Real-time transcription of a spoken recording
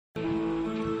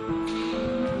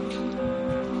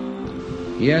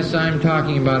Yes, I'm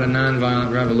talking about a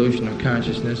nonviolent revolution of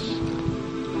consciousness.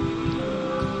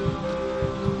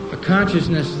 A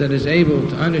consciousness that is able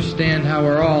to understand how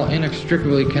we're all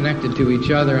inextricably connected to each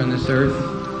other on this earth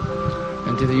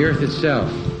and to the earth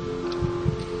itself.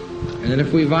 And that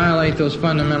if we violate those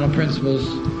fundamental principles,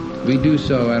 we do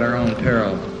so at our own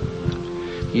peril.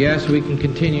 Yes, we can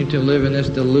continue to live in this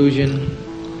delusion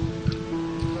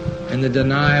and the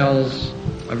denials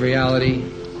of reality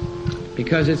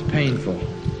because it's painful.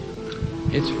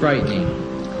 It's frightening.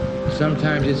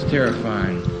 Sometimes it's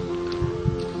terrifying.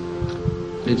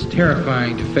 It's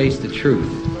terrifying to face the truth.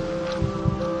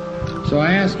 So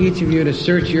I ask each of you to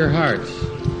search your hearts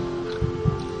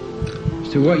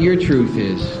as to what your truth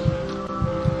is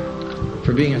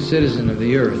for being a citizen of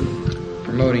the earth,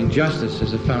 promoting justice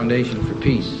as a foundation for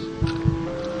peace.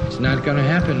 It's not going to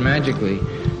happen magically,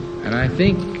 and I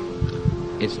think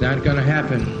it's not going to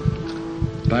happen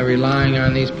by relying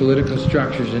on these political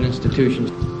structures and institutions.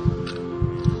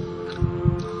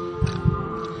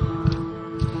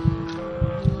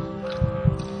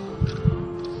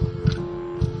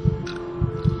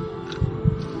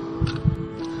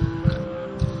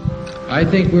 I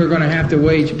think we're going to have to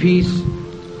wage peace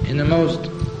in the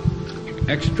most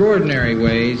extraordinary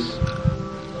ways,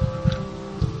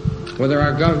 whether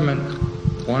our government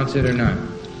wants it or not.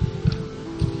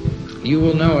 You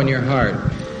will know in your heart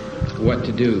what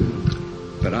to do,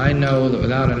 but I know that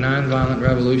without a nonviolent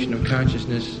revolution of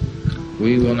consciousness,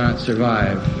 we will not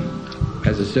survive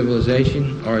as a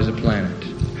civilization or as a planet.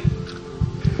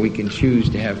 We can choose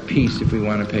to have peace if we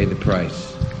want to pay the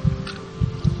price.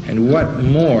 And what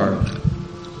more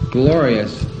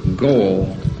glorious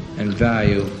goal and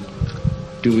value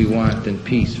do we want than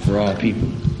peace for all people?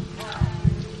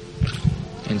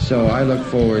 And so I look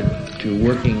forward to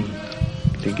working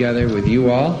together with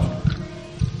you all,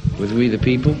 with we the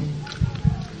people,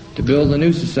 to build a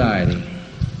new society.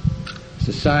 A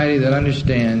society that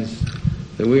understands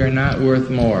that we are not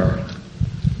worth more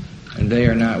and they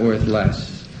are not worth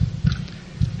less.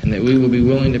 And that we will be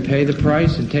willing to pay the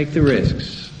price and take the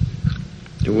risks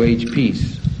to wage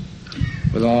peace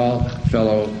with all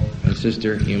fellow and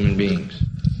sister human beings.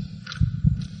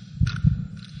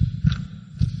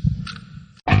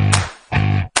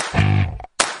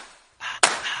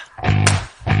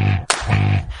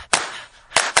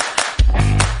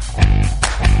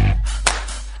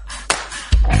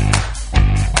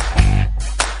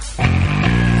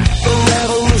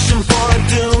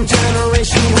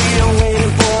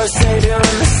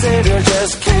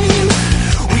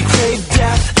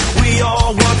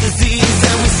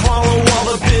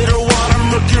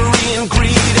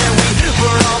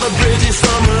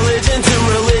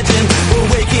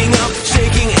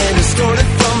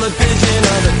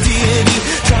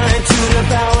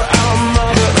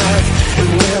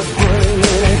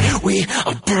 We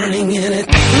are burning in it.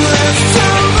 Let's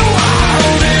turn the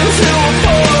wild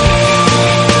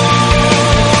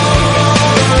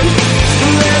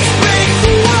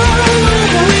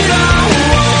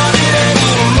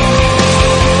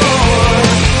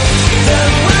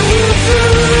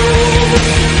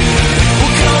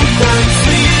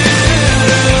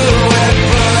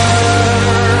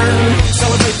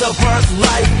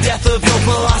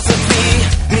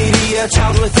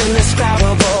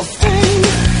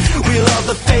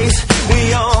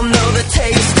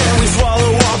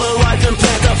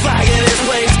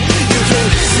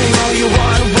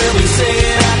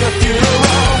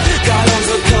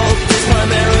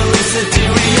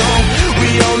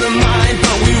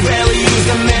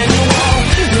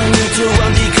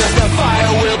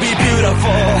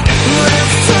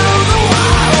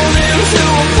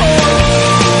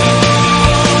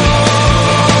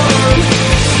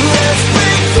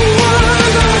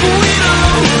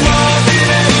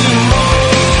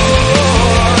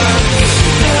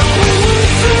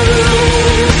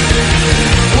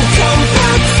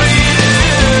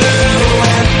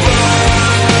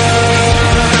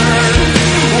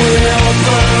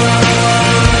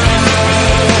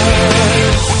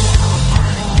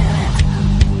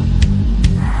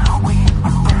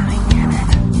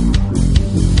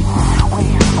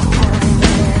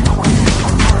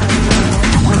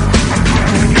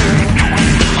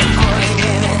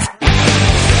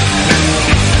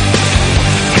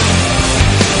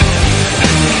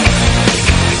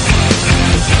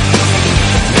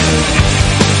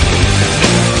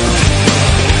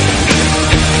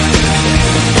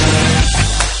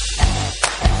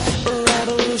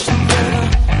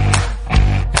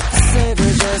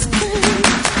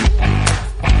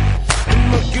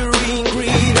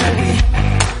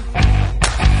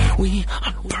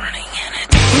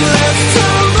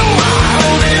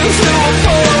into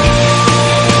a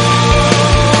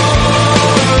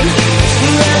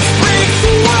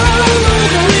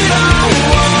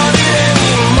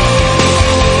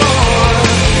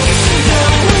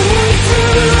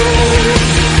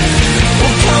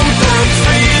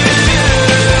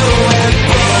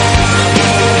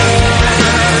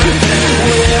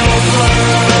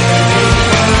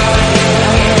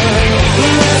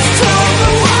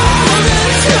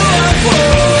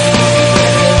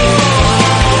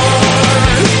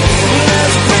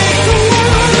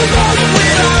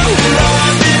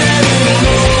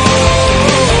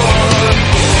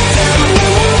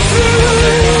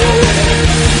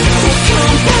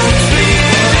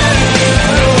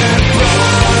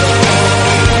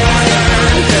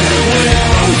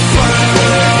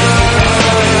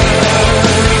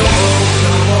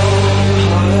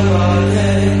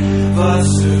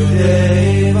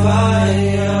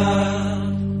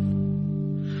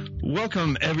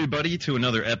Welcome, everybody, to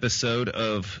another episode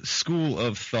of School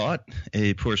of Thought,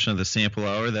 a portion of the Sample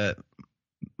Hour that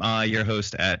I, your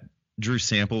host at Drew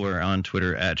Sample, or on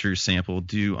Twitter at Drew Sample,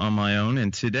 do on my own.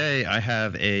 And today I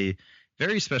have a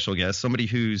very special guest, somebody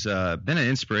who's been an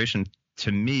inspiration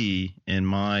to me in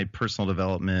my personal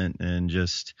development and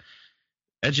just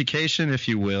education, if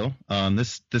you will.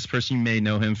 This person, you may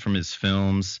know him from his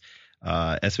films,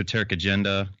 Esoteric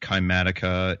Agenda,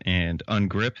 Kymatica, and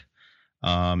Ungrip.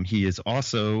 He is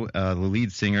also the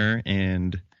lead singer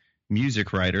and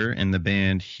music writer in the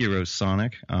band Hero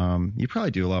Sonic. You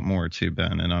probably do a lot more too,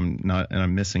 Ben, and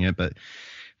I'm missing it. But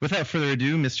without further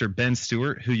ado, Mr. Ben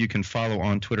Stewart, who you can follow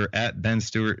on Twitter at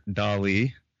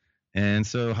BenStewartDali. And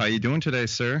so, how you doing today,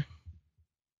 sir?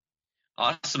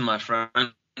 Awesome, my friend.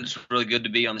 It's really good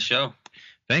to be on the show.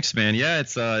 Thanks, man. Yeah,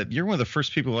 it's you're one of the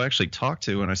first people I actually talked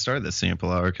to when I started the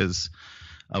Sample Hour, because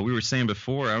we were saying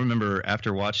before, I remember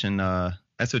after watching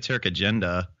Esoteric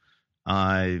Agenda,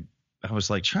 I was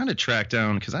like trying to track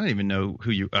down, because I didn't even know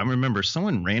who you – I remember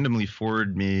someone randomly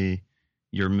forwarded me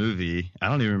your movie. I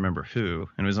don't even remember who.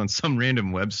 And it was on some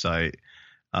random website,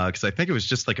 because I think it was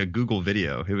just like a Google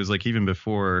video. It was like even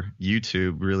before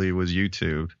YouTube really was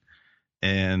YouTube.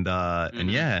 And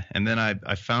yeah, and then I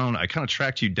kind of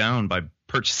tracked you down by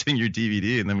purchasing your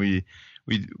DVD, and then we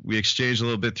exchanged a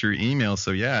little bit through email.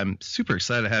 So yeah, I'm super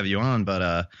excited to have you on.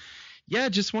 But yeah,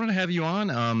 just wanted to have you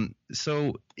on.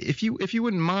 So if you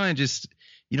wouldn't mind, just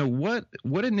what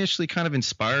initially kind of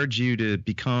inspired you to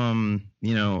become a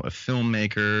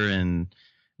filmmaker and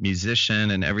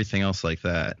musician and everything else like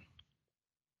that?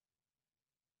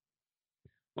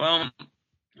 Well,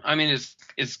 I mean,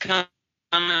 it's kind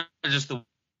of just the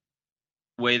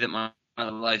way that my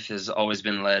life has always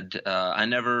been led. I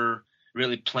never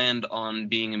really planned on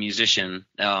being a musician.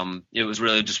 It was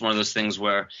really just one of those things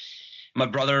where my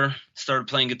brother started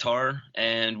playing guitar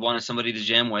and wanted somebody to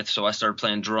jam with, so I started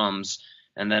playing drums.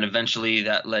 And then eventually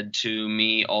that led to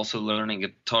me also learning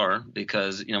guitar,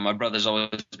 because my brother's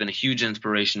always been a huge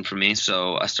inspiration for me.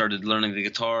 So I started learning the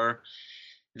guitar.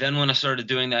 Then when I started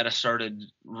doing that, I started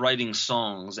writing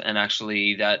songs, and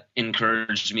actually that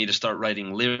encouraged me to start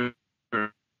writing lyrics.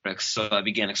 So I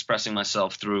began expressing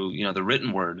myself through, the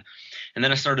written word. And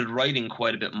then I started writing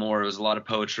quite a bit more. It was a lot of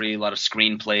poetry, a lot of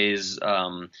screenplays,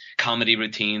 comedy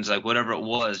routines, like whatever it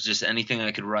was, just anything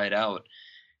I could write out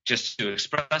just to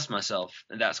express myself.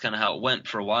 And that's kind of how it went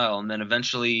for a while. And then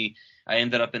eventually I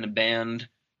ended up in a band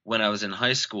when I was in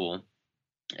high school.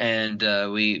 And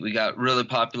we got really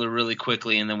popular really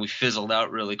quickly, and then we fizzled out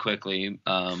really quickly.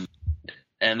 And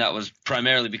that was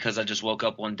primarily because I just woke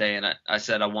up one day and I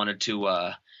said I wanted to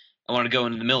go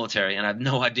into the military, and I have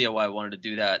no idea why I wanted to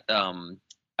do that.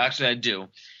 Actually, I do.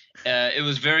 It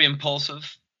was very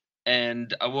impulsive,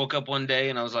 and I woke up one day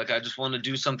and I was like, I just want to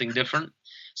do something different.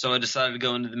 So I decided to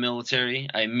go into the military.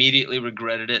 I immediately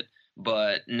regretted it,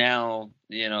 but now,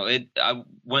 I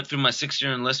went through my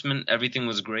 6-year enlistment. Everything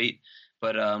was great.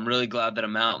 But I'm really glad that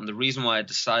I'm out. And the reason why I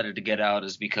decided to get out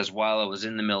is because while I was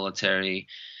in the military,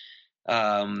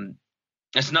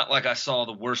 it's not like I saw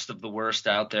the worst of the worst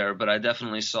out there, but I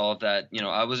definitely saw that,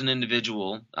 I was an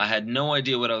individual. I had no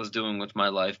idea what I was doing with my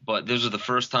life, but this was the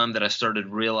first time that I started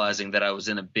realizing that I was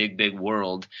in a big, big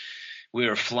world. We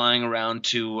were flying around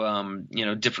to,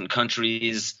 different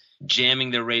countries,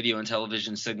 jamming their radio and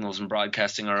television signals and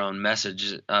broadcasting our own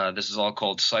message. This is all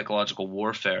called psychological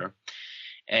warfare.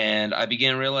 And I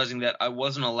began realizing that I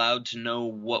wasn't allowed to know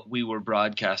what we were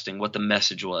broadcasting, what the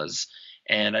message was.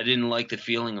 And I didn't like the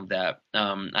feeling of that.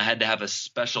 I had to have a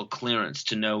special clearance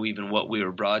to know even what we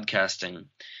were broadcasting.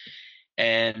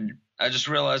 And I just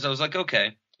realized, I was like,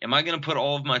 okay, am I going to put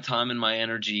all of my time and my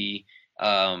energy,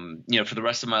 for the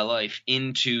rest of my life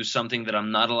into something that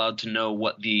I'm not allowed to know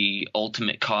what the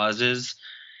ultimate cause is?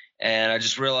 And I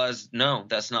just realized, no,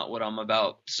 that's not what I'm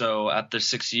about. So after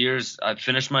 6 years, I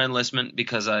finished my enlistment,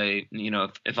 because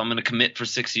if I'm going to commit for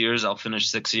 6 years, I'll finish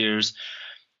 6 years.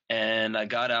 And I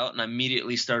got out and I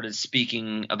immediately started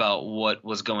speaking about what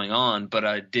was going on, but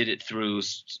I did it through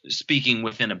speaking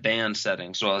within a band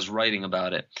setting. So I was writing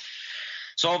about it.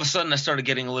 So all of a sudden I started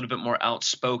getting a little bit more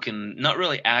outspoken, not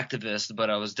really activist,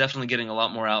 but I was definitely getting a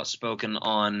lot more outspoken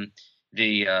on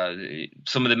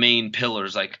some of the main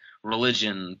pillars, like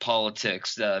religion,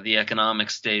 politics, the economic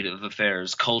state of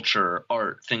affairs, culture,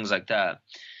 art, things like that.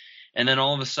 And then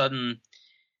all of a sudden,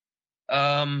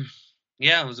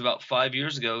 it was about 5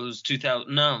 years ago. It was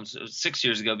 2000. No, it was 6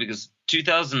 years ago, because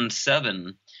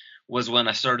 2007 was when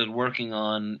I started working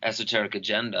on Esoteric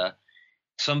Agenda.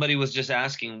 Somebody was just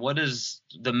asking, what is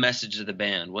the message of the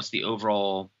band? What's the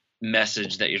overall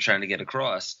message that you're trying to get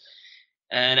across?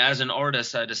 And as an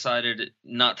artist, I decided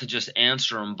not to just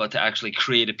answer them, but to actually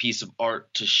create a piece of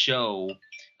art to show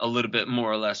a little bit more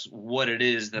or less what it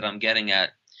is that I'm getting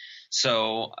at.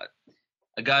 So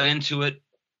I got into it,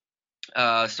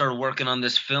 started working on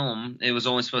this film. It was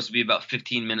only supposed to be about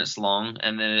 15 minutes long,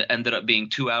 and then it ended up being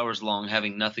 2 hours long,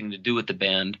 having nothing to do with the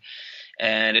band.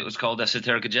 And it was called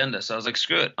Esoteric Agenda. So I was like,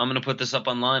 screw it, I'm going to put this up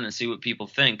online and see what people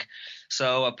think.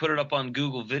 So I put it up on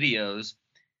Google Videos,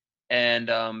 and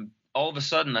all of a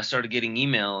sudden I started getting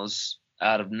emails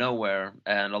out of nowhere,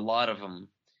 and a lot of them,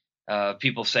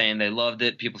 people saying they loved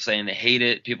it, people saying they hate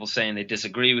it, people saying they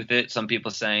disagree with it, some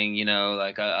people saying,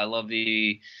 like, I love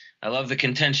the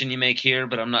contention you make here,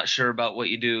 but I'm not sure about what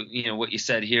you do, what you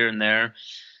said here and there.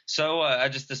 So I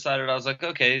just decided, I was like,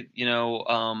 okay,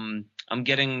 I'm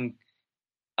getting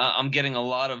a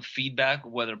lot of feedback,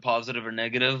 whether positive or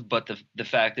negative, but the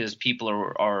fact is people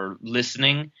are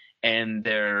listening, and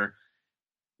they're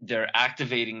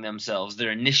activating themselves,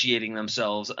 they're initiating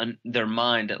themselves, their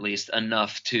mind at least,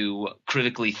 enough to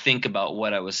critically think about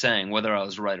what I was saying, whether I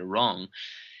was right or wrong.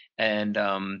 And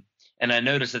I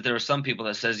noticed that there were some people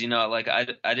that says, like,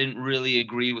 I didn't really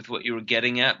agree with what you were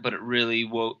getting at, but it really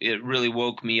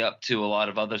woke me up to a lot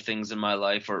of other things in my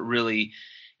life, or it really,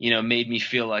 made me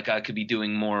feel like I could be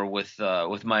doing more with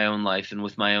my own life and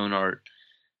with my own art.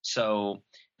 So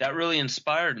that really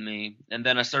inspired me. And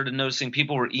then I started noticing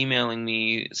people were emailing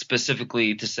me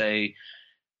specifically to say,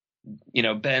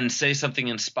 Ben, say something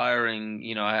inspiring.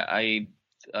 I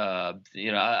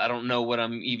don't know what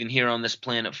I'm even here on this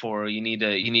planet for. You need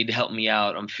to help me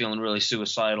out. I'm feeling really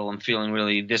suicidal. I'm feeling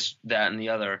really this, that, and the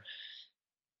other.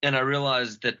 And I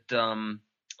realized that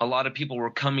a lot of people were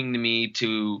coming to me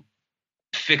to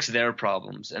fix their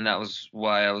problems. And that was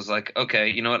why I was like, okay,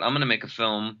 you know what? I'm going to make a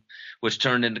film, which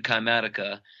turned into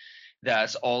Kymatica,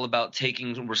 that's all about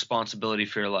taking responsibility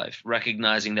for your life,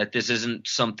 recognizing that this isn't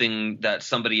something that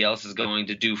somebody else is going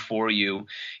to do for you.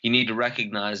 You need to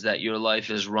recognize that your life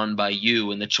is run by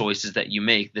you and the choices that you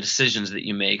make, the decisions that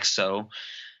you make. So,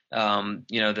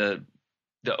 the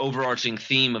overarching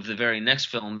theme of the very next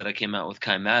film that I came out with,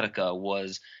 Kymatica,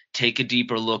 was take a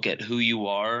deeper look at who you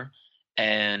are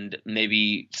and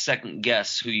maybe second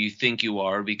guess who you think you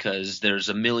are, because there's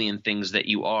a million things that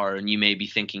you are, and you may be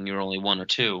thinking you're only one or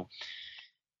two.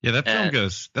 Yeah, that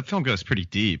film goes pretty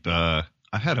deep. I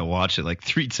had to watch it like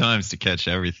 3 times to catch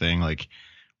everything. Like,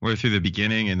 we're through the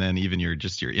beginning, and then even your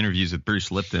interviews with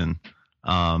Bruce Lipton,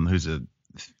 who's a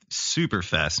super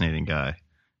fascinating guy,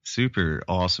 super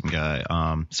awesome guy.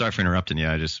 Sorry for interrupting you.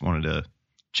 I just wanted to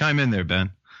chime in there,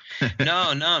 Ben.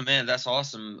 No, man, that's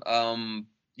awesome.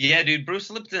 Yeah, dude,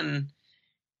 Bruce Lipton,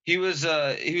 he was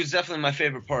definitely my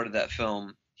favorite part of that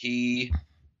film. He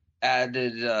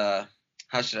added,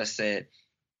 how should I say it?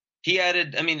 He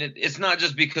added, I mean, it's not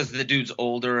just because the dude's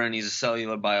older and he's a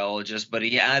cellular biologist, but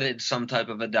he added some type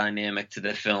of a dynamic to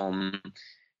the film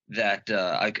that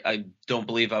I don't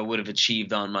believe I would have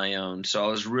achieved on my own. So I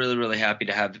was really, really happy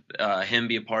to have him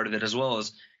be a part of it, as well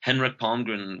as Henrik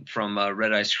Palmgren from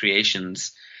Red Ice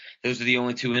Creations. Those are the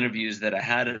only 2 interviews that I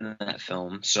had in that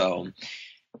film. So,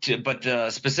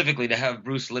 specifically to have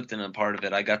Bruce Lipton a part of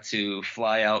it, I got to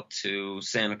fly out to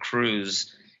Santa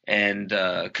Cruz and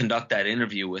conduct that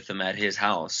interview with him at his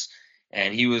house.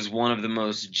 And he was one of the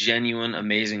most genuine,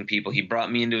 amazing people. He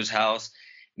brought me into his house,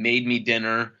 made me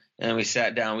dinner, and we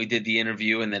sat down, we did the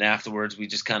interview, and then afterwards we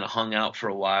just kind of hung out for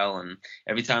a while. And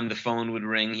every time the phone would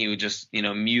ring, he would just,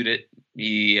 mute it.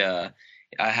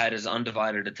 I had his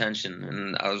undivided attention,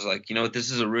 and I was like, you know what,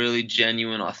 this is a really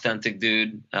genuine, authentic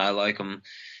dude. I like him.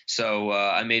 So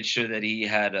I made sure that he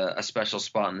had a special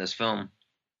spot in this film.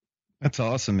 That's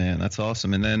awesome, man. That's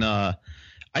awesome. And then I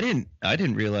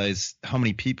didn't realize how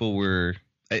many people were.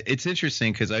 It's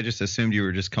interesting because I just assumed you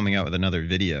were just coming out with another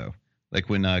video, like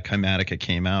when Kymatica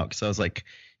came out. Because I was like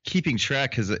keeping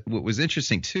track. Because what was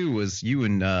interesting too was you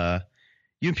and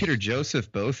Peter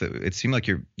Joseph both. It seemed like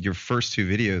your first 2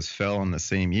 videos fell on the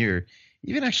same year.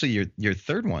 Even actually your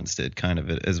third ones did kind of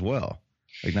as well.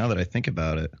 Like, now that I think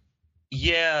about it.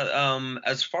 Yeah.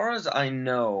 As far as I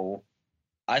know,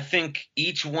 I think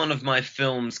each one of my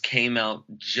films came out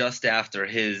just after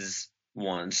his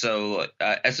one. So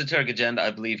Esoteric Agenda,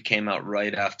 I believe, came out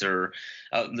right after,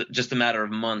 just a matter of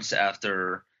months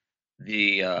after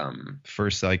the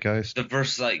first Zeitgeist. The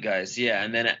first Zeitgeist, yeah.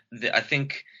 And then I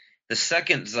think the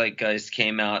second Zeitgeist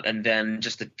came out, and then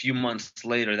just a few months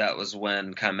later, that was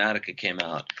when Kymatica came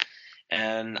out.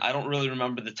 And I don't really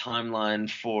remember the timeline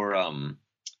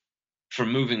for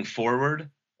Moving Forward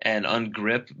and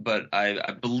Ungrip, but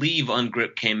I believe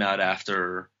Ungrip came out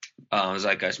after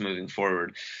Zeitgeist Moving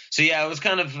Forward. So yeah, it was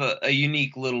kind of a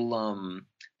unique little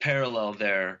parallel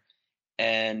there.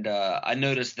 And I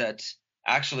noticed that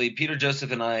actually Peter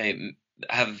Joseph and I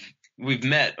we've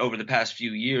met over the past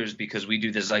few years because we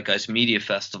do the Zeitgeist Media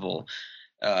Festival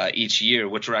each year,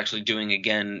 which we're actually doing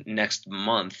again next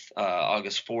month,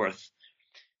 August 4th.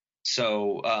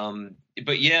 So,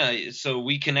 but yeah, so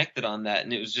we connected on that,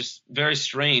 and it was just very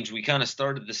strange. We kind of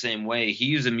started the same way.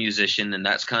 He's a musician, and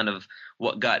that's kind of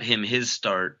what got him his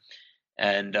start.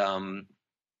 And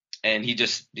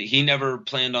he never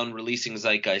planned on releasing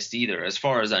Zeitgeist either, as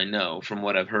far as I know, from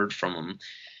what I've heard from him.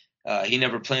 He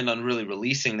never planned on really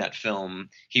releasing that film.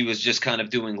 He was just kind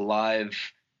of doing live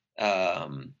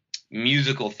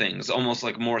musical things, almost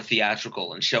like more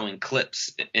theatrical, and showing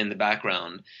clips in the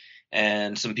background.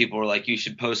 And some people were like, you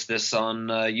should post this on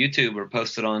YouTube or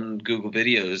post it on Google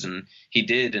Videos. And he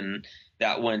did. And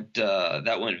that went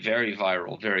very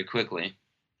viral very quickly.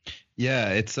 Yeah,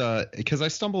 it's because I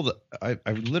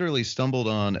literally stumbled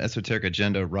on Esoteric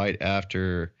Agenda right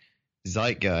after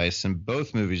Zeitgeist, and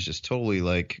both movies just totally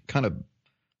like kind of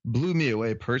blew me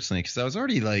away personally, because I was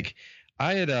already like,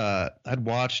 I'd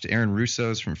watched Aaron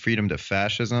Russo's From Freedom to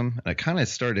Fascism, and I kind of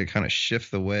started to kind of shift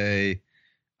the way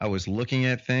I was looking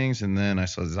at things. And then I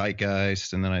saw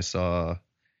Zeitgeist, and then I saw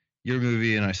your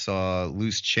movie, and I saw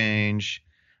Loose Change,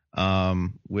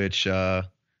 which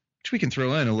we can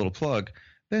throw in a little plug.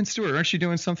 Ben Stewart, aren't you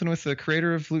doing something with the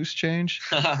creator of Loose Change?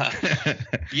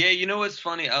 Yeah, you know what's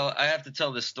funny? I have to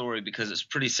tell this story because it's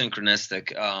pretty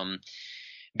synchronistic.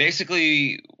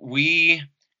 Basically, we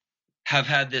have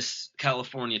had this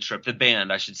California trip, the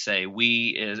band, I should say.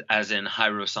 As in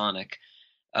Hyrosonic.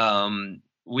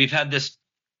 We've had this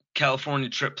California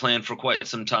trip planned for quite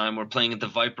some time. We're playing at the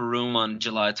Viper Room on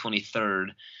July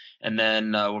 23rd. And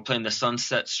then we're playing the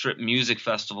Sunset Strip Music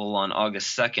Festival on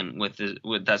August 2nd with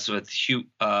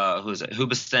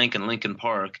Hoobastank and Lincoln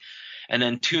Park. And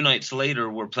then 2 nights later,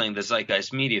 we're playing the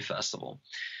Zeitgeist Media Festival.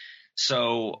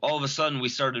 So all of a sudden, we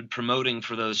started promoting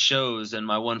for those shows, and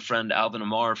my one friend, Alvin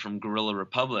Amar from Guerrilla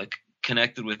Republic,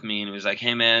 connected with me, and he was like,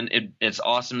 hey, man, it's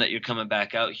awesome that you're coming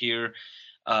back out here.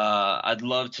 I'd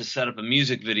love to set up a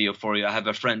music video for you. I have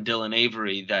a friend, Dylan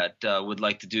Avery, that would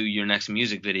like to do your next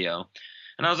music video.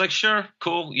 And I was like, sure,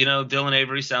 cool. You know, Dylan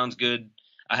Avery sounds good.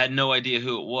 I had no idea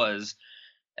who it was.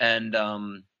 And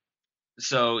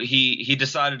so he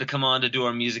decided to come on to do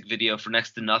our music video for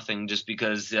next to nothing, just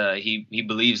because he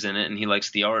believes in it and he likes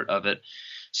the art of it.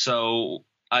 So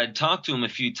I talked to him a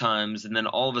few times, and then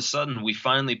all of a sudden we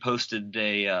finally posted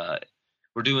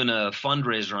we're doing a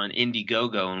fundraiser on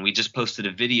Indiegogo, and we just posted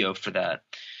a video for that.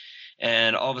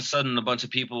 And all of a sudden, a bunch of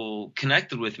people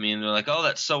connected with me, and they're like, oh,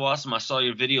 that's so awesome. I saw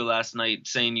your video last night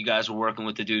saying you guys were working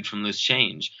with the dude from Loose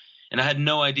Change. And I had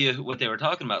no idea what they were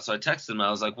talking about. So I texted them.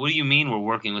 I was like, what do you mean we're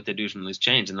working with the dude from Loose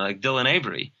Change? And they're like, Dylan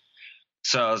Avery.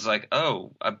 So I was like,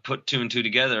 oh, I put 2 and 2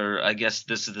 together. I guess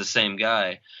this is the same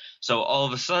guy. So all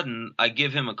of a sudden, I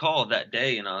give him a call that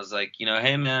day, and I was like, you know,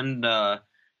 hey, man,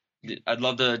 I'd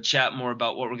love to chat more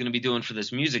about what we're going to be doing for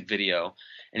this music video.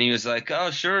 And he was like,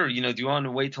 oh, sure. You know, do you want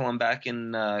to wait till I'm back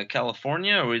in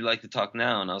California, or would you like to talk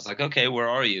now? And I was like, okay, where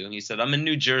are you? And he said, I'm in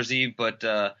New Jersey, but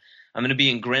I'm going to be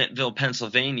in Grantville,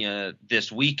 Pennsylvania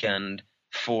this weekend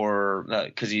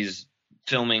because he's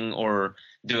filming or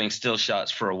doing still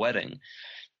shots for a wedding.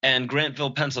 And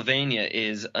Grantville, Pennsylvania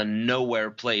is a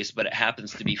nowhere place, but it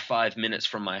happens to be 5 minutes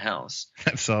from my house.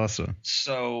 That's awesome.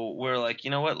 So we're like, you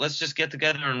know what? Let's just get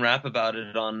together and rap about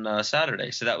it on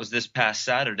Saturday. So that was this past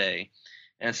Saturday.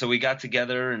 And so we got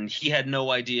together, and he had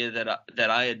no idea that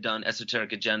I had done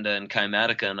Esoteric Agenda and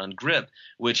Chimatica and On Grip,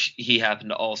 which he happened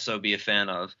to also be a fan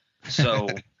of. So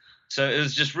it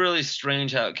was just really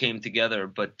strange how it came together.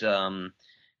 But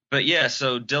yeah,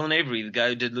 so Dylan Avery, the guy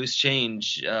who did Loose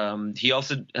Change, he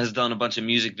also has done a bunch of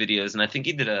music videos, and I think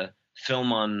he did a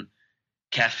film on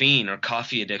caffeine or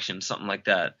coffee addiction, something like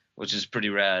that, which is pretty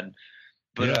rad.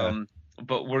 But yeah.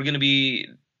 But we're going to be,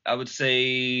 I would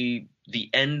say, the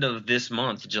end of this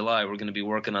month, July, we're going to be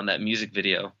working on that music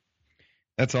video.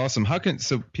 That's awesome.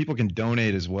 So people can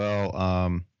donate as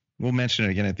well. We'll mention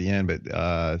it again at the end, but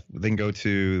they can go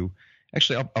to,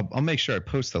 actually, I'll make sure I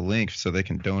post the link so they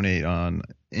can donate on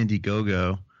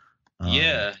Indiegogo.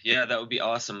 Yeah, that would be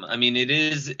awesome. I mean, it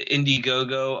is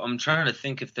Indiegogo. I'm trying to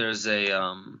think if there's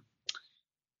a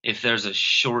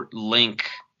short link.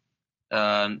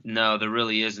 No, there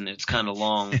really isn't. It's kind of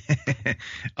long.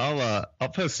 I'll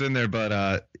post it in there,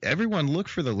 but everyone look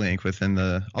for the link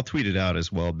I'll tweet it out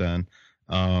as well, Ben.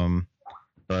 You're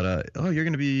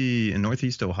going to be in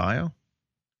Northeast Ohio?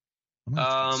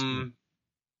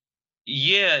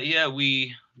 Yeah,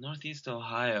 we Northeast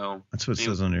Ohio. That's what it I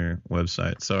mean, says on your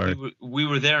website. Sorry. we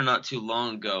were there not too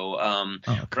long ago. Oh,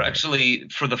 We're okay. actually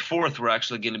for the 4th. We're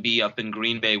actually going to be up in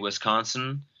Green Bay,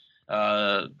 Wisconsin.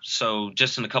 So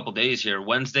just in a couple days here,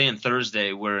 Wednesday and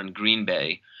Thursday we're in Green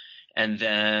Bay, and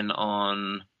then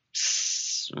no,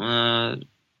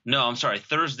 I'm sorry,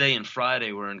 Thursday and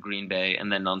Friday we're in Green Bay,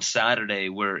 and then on Saturday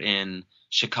we're in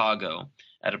Chicago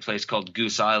at a place called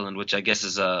Goose Island, which I guess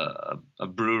is a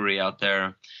brewery out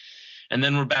there. And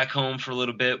then we're back home for a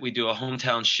little bit. We do a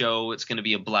hometown show. It's going to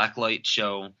be a blacklight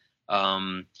show.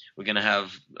 We're going to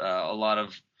have a lot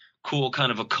of cool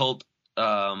kind of occult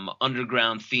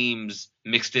underground themes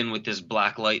mixed in with this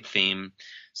blacklight theme.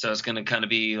 So it's going to kind of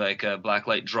be like a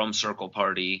blacklight drum circle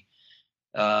party.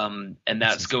 And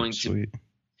that's going to sweet.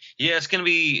 yeah, it's going to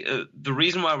be the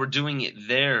reason why we're doing it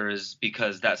there is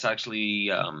because that's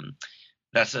actually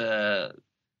that's a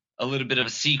little bit of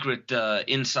a secret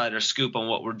insider scoop on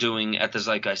what we're doing at the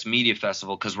Zeitgeist Media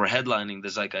Festival, because we're headlining the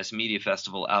Zeitgeist Media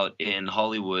Festival out in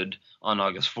Hollywood on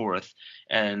August 4th,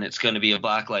 and it's going to be a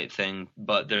blacklight thing,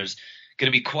 but there's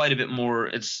going to be quite a bit more.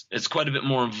 It's quite a bit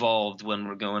more involved when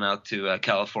we're going out to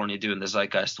California doing the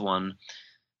Zeitgeist one.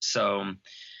 So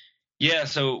yeah,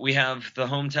 so we have the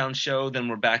hometown show, then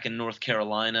we're back in North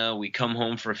Carolina. We come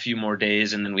home for a few more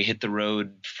days, and then we hit the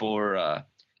road for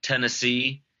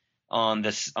Tennessee on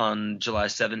July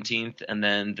 17th, and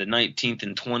then the 19th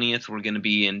and 20th we're going to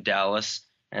be in Dallas,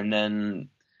 and then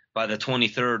by the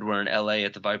 23rd we're in LA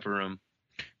at the Viper Room.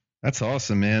 That's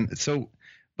awesome, man. So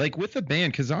like with the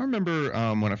band, because I remember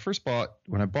when I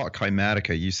bought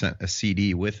Kymatica, you sent a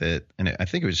CD with it, and I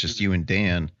think it was just you and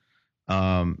Dan.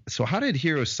 So how did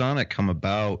Hero Sonic come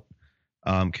about?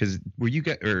 Because were you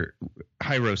guys, or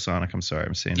Hyro Sonic? I'm sorry,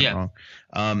 I'm saying it wrong.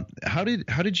 How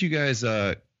did you guys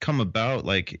come about?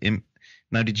 Like,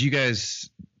 now did you guys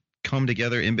come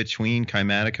together in between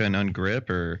Kymatica and Ungrip,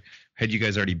 or had you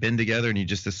guys already been together and you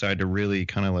just decided to really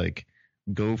kind of like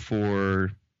go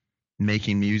for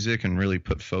making music and really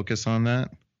put focus on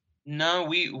that? No,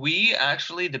 we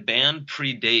actually, the band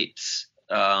predates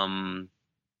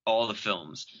all the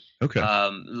films. Okay.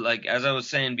 Like as I was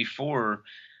saying before,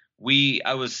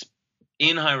 I was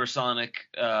in Hyrosonic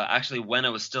actually when I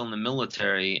was still in the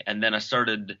military, and then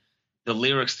the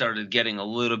lyrics started getting a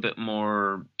little bit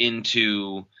more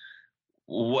into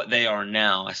what they are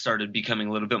now. I started becoming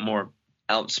a little bit more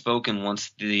outspoken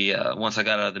once I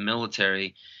got out of the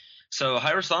military. So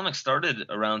Hyrosonic started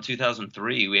around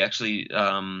 2003. We actually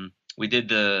we did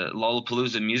the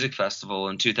Lollapalooza Music Festival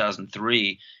in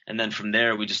 2003, and then from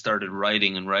there we just started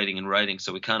writing and writing and writing.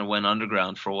 So we kind of went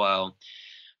underground for a while.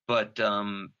 But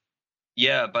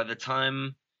yeah, by the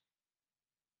time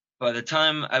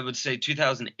I would say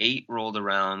 2008 rolled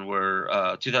around,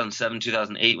 where 2007,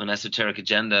 2008, when Esoteric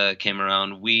Agenda came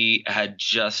around, we had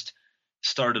just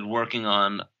started working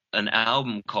on an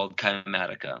album called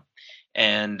Kymatica.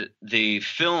 And the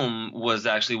film was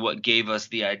actually what gave us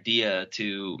the idea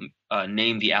to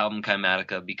name the album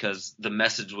Kymatica, because the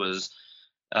message was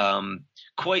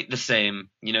quite the same.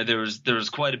 You know, there was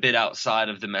quite a bit outside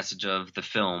of the message of the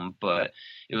film, but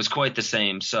it was quite the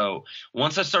same. So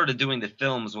once I started doing the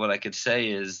films, what I could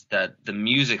say is that the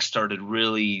music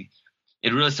really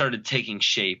started taking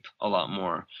shape a lot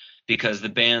more, because the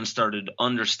band started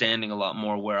understanding a lot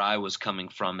more where I was coming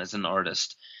from as an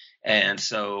artist. And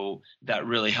so that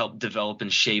really helped develop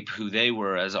and shape who they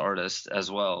were as artists as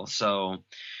well. So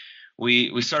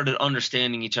we started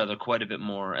understanding each other quite a bit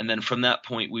more. And then from that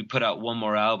point, we put out one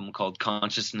more album called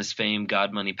Consciousness, Fame,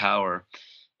 God, Money, Power.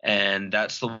 And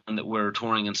that's the one that we're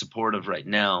touring in support of right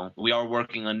now. We are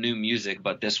working on new music,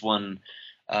 but this one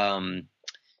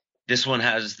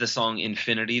has the song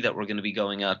Infinity that we're going to be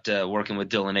going out working with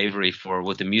Dylan Avery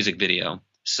with the music video.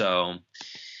 So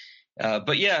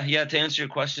but yeah, to answer your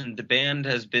question, the band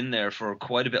has been there for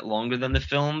quite a bit longer than the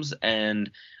films, and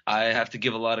I have to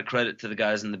give a lot of credit to the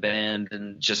guys in the band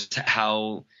and just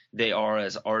how they are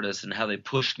as artists and how they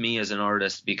pushed me as an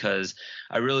artist, because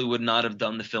I really would not have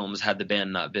done the films had the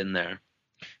band not been there.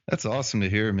 That's awesome to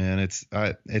hear, man. It's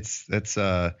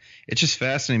just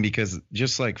fascinating, because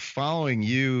just like following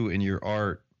you and your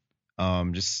art,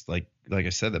 just like I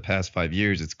said, the past 5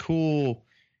 years, it's cool.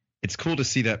 It's cool to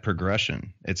see that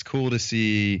progression. It's cool to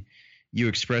see you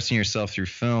expressing yourself through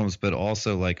films, but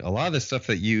also like a lot of the stuff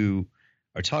that you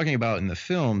are talking about in the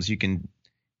films,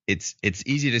 it's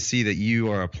easy to see that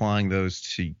you are applying those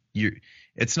to you.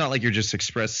 It's not like you're just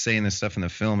saying this stuff in the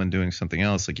film and doing something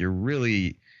else. Like you're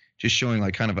really just showing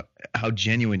like kind of how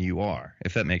genuine you are,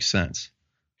 if that makes sense.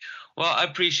 Well, I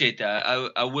appreciate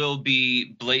that. I will be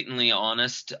blatantly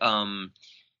honest.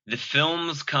 the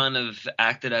films kind of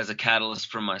acted as a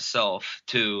catalyst for myself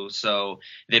too. So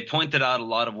they pointed out a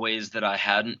lot of ways that I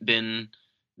hadn't been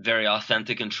very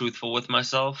authentic and truthful with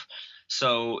myself.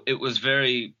 So it was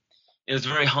very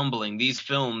humbling. These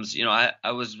films,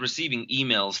 I was receiving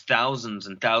emails, thousands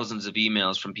and thousands of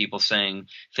emails from people saying,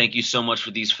 thank you so much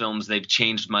for these films. They've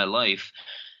changed my life.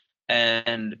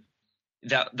 And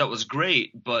that was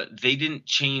great, but they didn't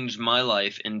change my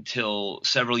life until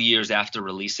several years after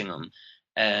releasing them.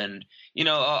 And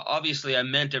obviously I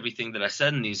meant everything that I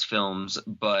said in these films,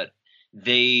 but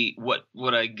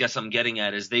what I guess I'm getting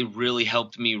at is they really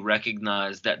helped me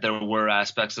recognize that there were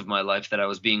aspects of my life that I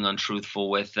was being untruthful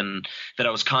with, and that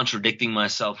I was contradicting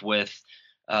myself with,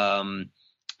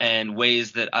 and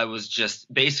ways that I was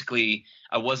just basically,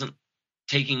 I wasn't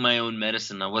taking my own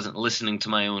medicine. I wasn't listening to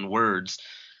my own words.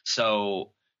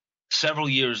 So several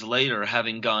years later,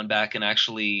 having gone back and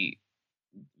actually,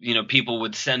 people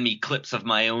would send me clips of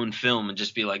my own film and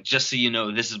just be like, just so you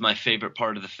know, this is my favorite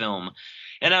part of the film.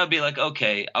 And I would be like,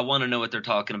 okay, I want to know what they're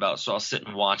talking about, so I'll sit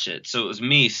and watch it. So it was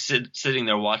me sitting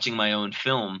there watching my own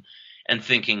film and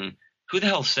thinking, who the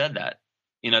hell said that?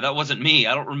 That wasn't me.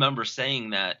 I don't remember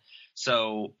saying that.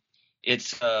 So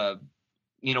it's,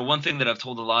 one thing that I've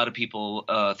told a lot of people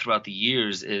throughout the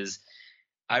years is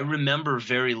I remember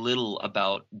very little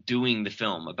about doing the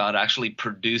film, about actually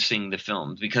producing the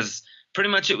film, because pretty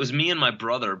much it was me and my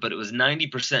brother, but it was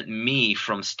 90% me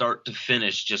from start to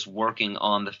finish, just working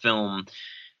on the film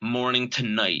morning to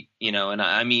night, and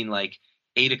I mean like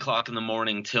 8 o'clock in the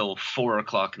morning till 4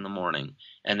 o'clock in the morning,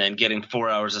 and then getting 4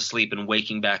 hours of sleep and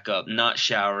waking back up, not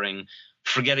showering,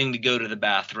 forgetting to go to the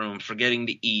bathroom, forgetting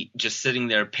to eat, just sitting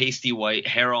there pasty white,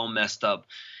 hair all messed up,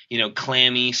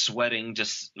 clammy, sweating,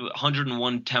 just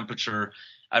 101 temperature.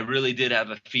 I really did have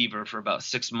a fever for about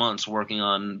 6 months working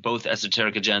on both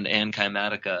Esoteric Agenda and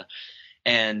Kymatica.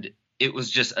 And it was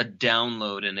just a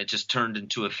download, and it just turned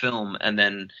into a film. And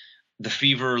then the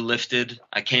fever lifted.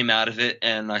 I came out of it,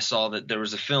 and I saw that there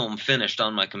was a film finished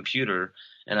on my computer.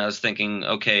 And I was thinking,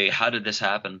 okay, how did this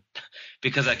happen?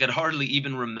 Because I could hardly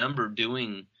even remember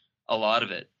doing a lot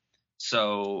of it.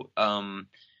 So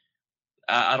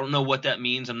I don't know what that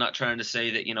means. I'm not trying to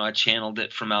say that, I channeled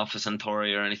it from Alpha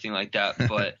Centauri or anything like that.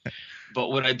 But but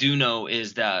what I do know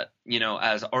is that,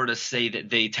 as artists say that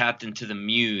they tapped into the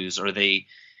muse, or they,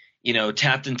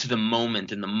 tapped into the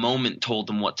moment, and the moment told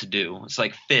them what to do. It's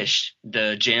like Fish,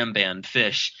 the jam band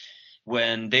Fish,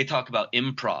 when they talk about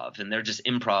improv and they're just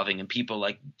improving, and people are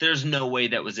like, there's no way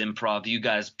that was improv. You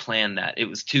guys planned that. It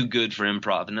was too good for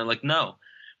improv. And they're like, no,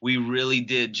 we really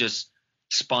did just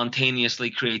spontaneously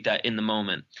create that in the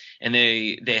moment. And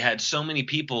they had so many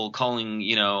people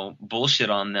calling, bullshit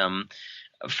on them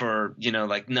for,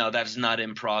 like, no, that's not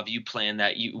improv. You planned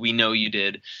that. We know you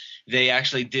did. They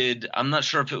actually did. I'm not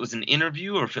sure if it was an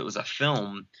interview or if it was a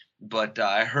film, but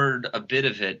I heard a bit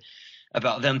of it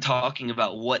about them talking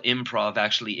about what improv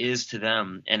actually is to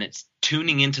them. And it's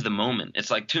tuning into the moment.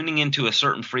 It's like tuning into a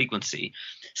certain frequency.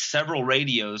 Several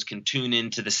radios can tune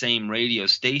into the same radio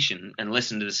station and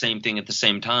listen to the same thing at the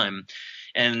same time.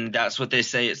 And that's what they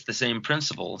say. It's the same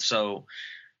principle. So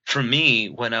for me,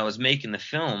 when I was making the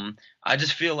film, I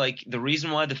just feel like the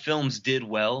reason why the films did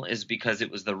well is because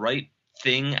it was the right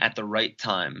thing at the right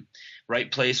time,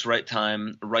 right place, right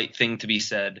time, right thing to be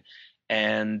said.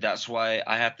 And that's why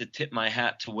I have to tip my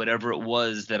hat to whatever it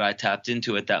was that I tapped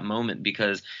into at that moment,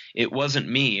 because it wasn't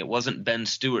me. It wasn't Ben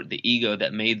Stewart, the ego,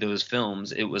 that made those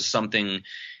films. It was something,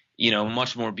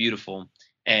 much more beautiful,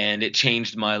 and it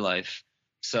changed my life.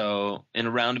 So in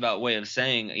a roundabout way of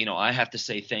saying, I have to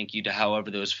say thank you to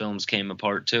however those films came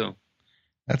apart too.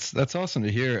 That's awesome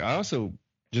to hear. I also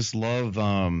just love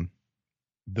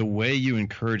the way you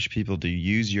encourage people to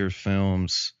use your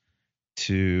films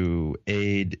to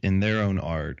aid in their own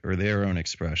art or their own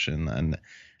expression. And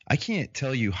I can't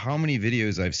tell you how many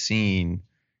videos I've seen,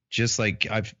 just like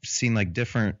I've seen like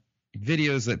different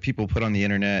videos that people put on the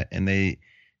internet, and they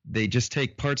just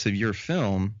take parts of your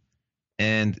film,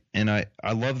 and I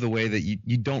love the way that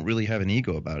you don't really have an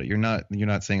ego about it. You're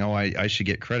not saying, oh, I should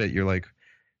get credit. You're like,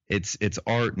 it's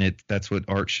art, and that's what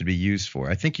art should be used for.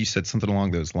 I think you said something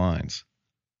along those lines.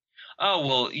 Oh,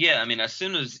 well, yeah. I mean, as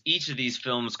soon as each of these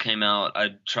films came out,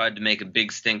 I tried to make a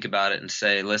big stink about it and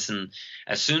say, listen,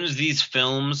 as soon as these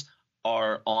films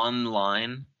are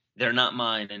online, they're not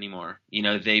mine anymore.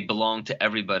 They belong to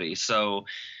everybody. So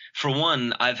for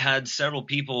one, I've had several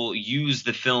people use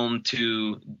the film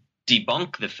to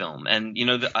debunk the film. And,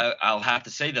 I'll have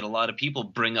to say that a lot of people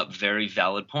bring up very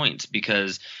valid points,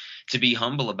 because to be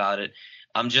humble about it,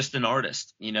 I'm just an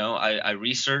artist. I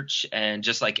research, and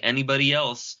just like anybody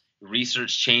else,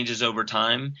 research changes over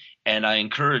time, and I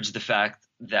encourage the fact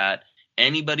that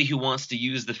anybody who wants to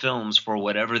use the films for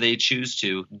whatever they choose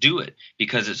to do it,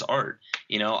 because it's art.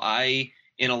 I,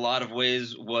 in a lot of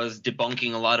ways, was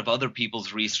debunking a lot of other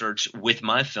people's research with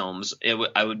my films.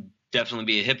 I would definitely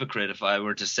be a hypocrite if I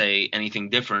were to say anything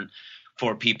different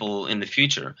for people in the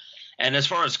future. And as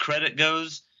far as credit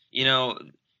goes,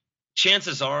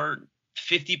 chances are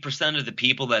 50% of the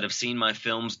people that have seen my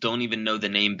films don't even know the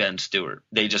name Ben Stewart.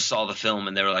 They just saw the film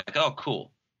and they were like, oh,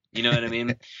 cool. You know what I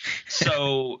mean?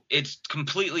 So it's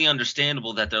completely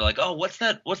understandable that they're like, oh, what's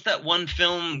that one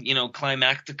film,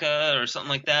 Climactica or something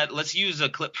like that? Let's use a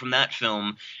clip from that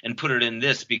film and put it in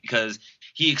this because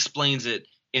he explains it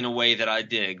in a way that I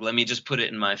dig. Let me just put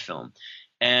it in my film.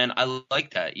 And I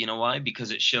like that. You know why?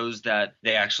 Because it shows that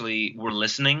they actually were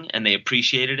listening and they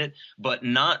appreciated it, but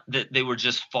not that they were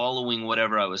just following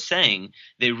whatever I was saying.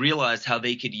 They realized how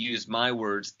they could use my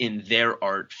words in their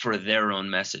art for their own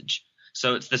message.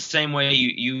 So it's the same way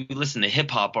you listen to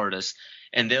hip hop artists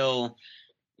and they'll,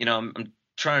 I'm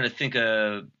trying to think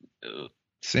of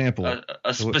sample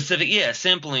a specific,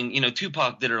 sampling.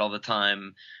 Tupac did it all the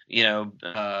time, or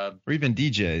even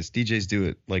DJs do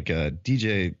it, like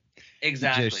DJ.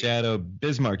 Exactly. DJ Shadow,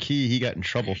 Biz Marquee, he got in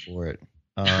trouble for it.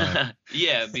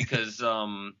 Yeah, because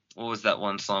what was that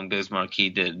one song Biz Marquee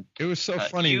did? It was so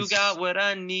funny. You got what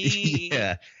I need.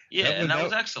 Yeah, that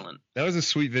was excellent. That was a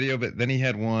sweet video, but then he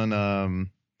had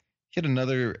one. He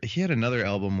had another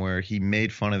album where he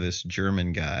made fun of this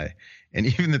German guy, and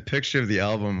even the picture of the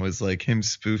album was like him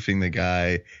spoofing the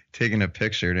guy taking a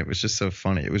picture, and it was just so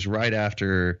funny. It was right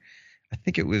after, I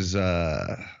think it was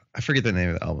I forget the name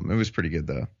of the album. It was pretty good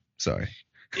though. Sorry.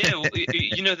 Yeah, well,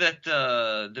 that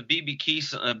the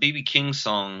BB King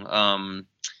song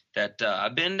that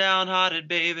I've been downhearted,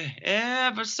 baby,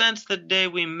 ever since the day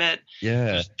we met.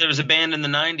 Yeah. There was a band in the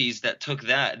 90s that took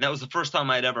that, and that was the first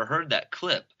time I'd ever heard that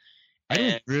clip. I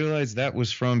didn't realize that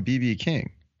was from BB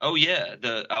King. Oh yeah,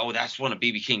 that's one of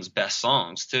BB King's best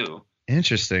songs too.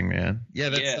 Interesting, man. Yeah,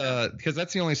 that's because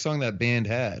that's the only song that band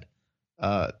had.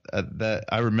 That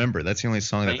I remember. That's the only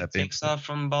song that band takes off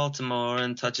from Baltimore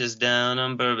and touches down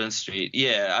on Bourbon Street.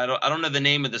 Yeah, I don't know the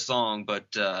name of the song,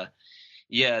 but they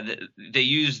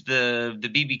used the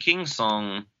BB King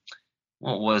song.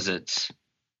 What was it?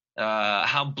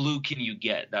 How Blue Can You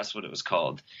Get? That's what it was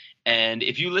called. And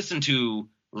if you listen to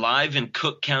Live in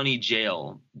Cook County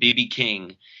Jail, BB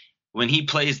King, when he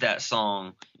plays that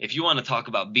song, if you want to talk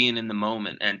about being in the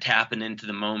moment and tapping into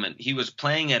the moment, he was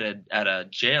playing at a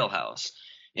jailhouse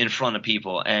in front of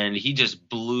people, and he just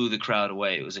blew the crowd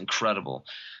away. It was incredible.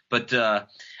 But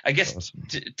I guess awesome.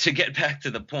 to get back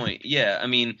to the point, I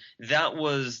mean,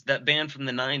 that band from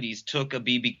the 90s took a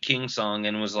BB King song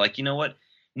and was like, you know what?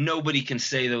 Nobody can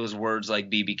say those words like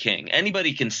BB King.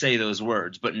 Anybody can say those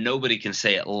words, but nobody can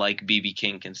say it like BB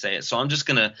King can say it. So I'm just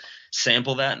going to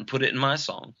sample that and put it in my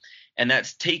song. And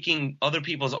that's taking other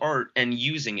people's art and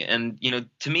using it. And,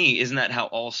 to me, isn't that how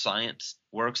all science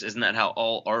works? Isn't that how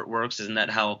all art works? Isn't that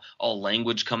how all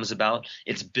language comes about?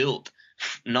 It's built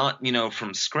not,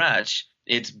 from scratch.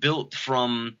 It's built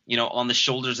from, on the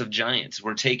shoulders of giants.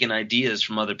 We're taking ideas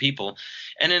from other people.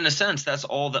 And in a sense, that's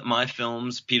all that my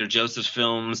films, Peter Joseph's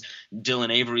films,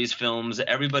 Dylan Avery's films,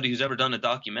 everybody who's ever done a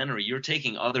documentary, you're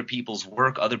taking other people's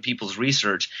work, other people's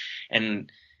research,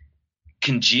 and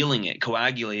congealing it,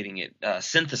 coagulating it,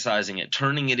 synthesizing it,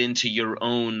 turning it into your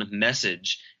own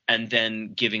message, and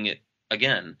then giving it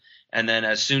again. And then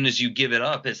as soon as you give it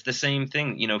up, it's the same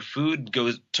thing. Food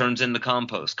turns into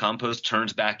compost. Compost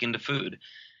turns back into food.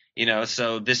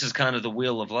 So this is kind of the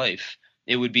wheel of life.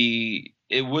 It would be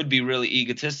really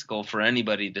egotistical for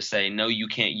anybody to say, no, you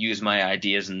can't use my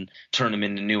ideas and turn them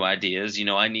into new ideas.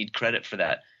 I need credit for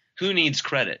that. Who needs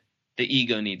credit? The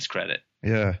ego needs credit.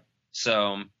 Yeah.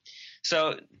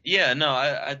 So yeah, no,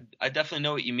 I definitely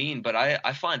know what you mean, but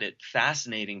I find it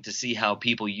fascinating to see how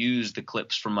people use the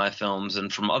clips from my films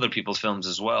and from other people's films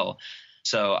as well.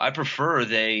 So I prefer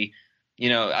I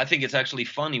think it's actually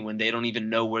funny when they don't even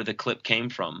know where the clip came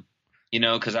from,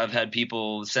 because I've had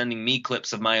people sending me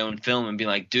clips of my own film and be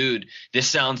like, dude, this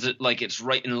sounds like it's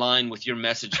right in line with your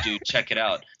message, dude. Check it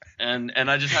out. And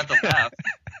I just have to laugh.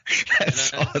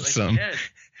 That's awesome. I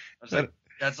was like,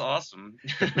 that's awesome.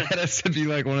 That has to be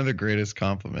like one of the greatest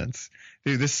compliments.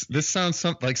 Dude, this sounds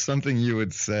like something you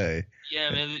would say. Yeah,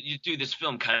 man, you do this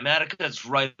film, Kinematica, that's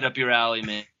right up your alley,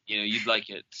 man. You'd like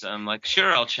it. So I'm like,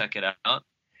 sure, I'll check it out.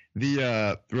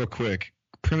 The real quick,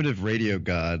 Primitive Radio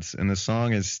Gods, and the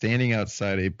song is Standing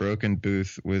Outside a Broken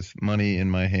Booth with Money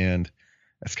in My Hand.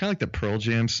 That's kind of like the Pearl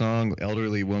Jam song,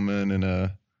 elderly woman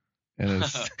in And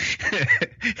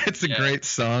it's a great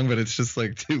song, but it's just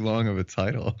like too long of a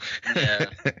title. Yeah.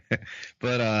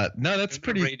 But no, that's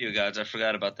pretty. Radio Gods, I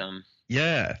forgot about them.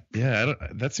 Yeah.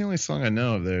 That's the only song I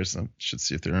know of theirs. I should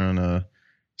see if they're on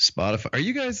Spotify. Are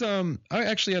you guys? I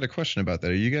actually had a question about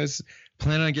that. Are you guys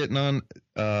planning on getting on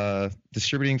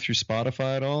distributing through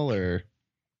Spotify at all, or?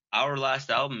 Our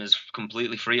last album is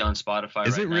completely free on Spotify.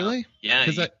 Is it really? Yeah.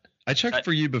 Because I checked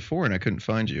for you before and I couldn't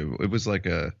find you. It was like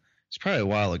it's probably a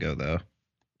while ago though.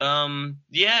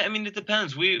 Yeah, I mean it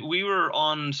depends. We were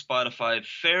on Spotify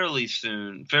fairly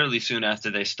soon after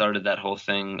they started that whole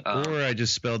thing. Or I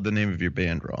just spelled the name of your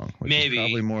band wrong, which maybe. is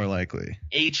probably more likely.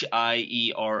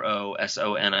 HIEROSONIC.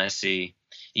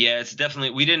 Yeah, it's definitely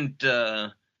we didn't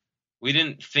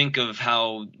think of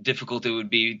how difficult it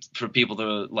would be for people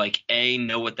to like A,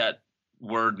 know what that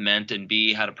word meant, and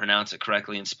B, how to pronounce it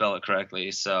correctly and spell it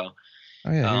correctly. So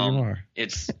oh yeah, here you are.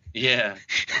 It's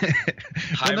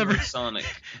Hyrosonic.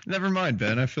 Never mind,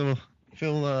 Ben. I feel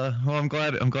well, I'm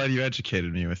glad you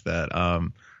educated me with that.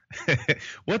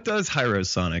 What does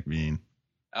Hyrosonic mean?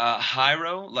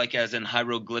 Hyro, like as in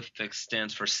hieroglyphics,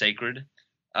 stands for sacred.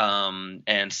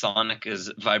 And sonic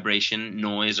is vibration,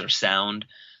 noise, or sound.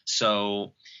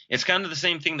 So it's kind of the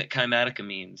same thing that kymatica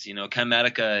means. You know,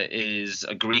 kymatica is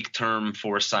a Greek term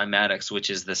for cymatics,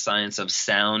 which is the science of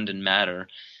sound and matter.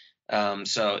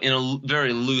 So in a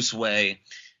very loose way,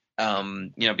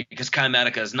 because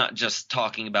kymatica is not just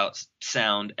talking about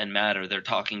sound and matter. They're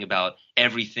talking about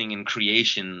everything in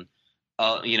creation,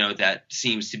 that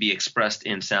seems to be expressed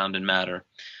in sound and matter.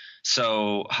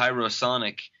 So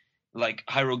hyrosonic, like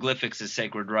hieroglyphics is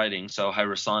sacred writing, so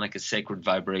hyrosonic is sacred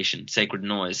vibration, sacred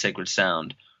noise, sacred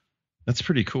sound. That's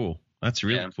pretty cool. That's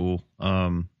really cool.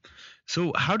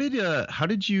 So how did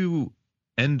you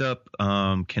end up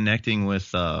connecting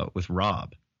with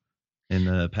Rob in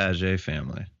the Paget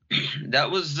family?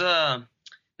 That was the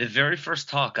very first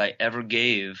talk I ever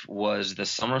gave was the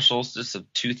summer solstice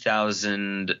of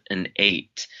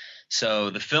 2008. So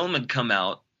the film had come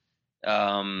out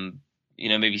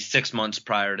maybe 6 months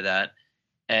prior to that.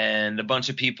 And a bunch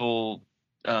of people,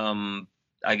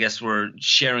 I guess, were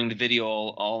sharing the video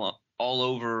all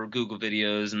over Google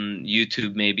Videos and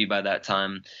YouTube maybe by that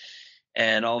time.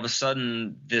 And all of a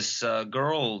sudden, this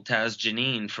girl, Taz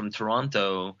Janine from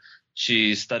Toronto,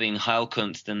 she's studying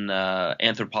Heilkunst and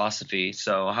anthroposophy.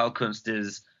 So Heilkunst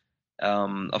is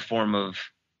a form of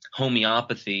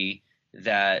homeopathy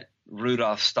that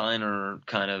Rudolf Steiner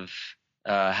kind of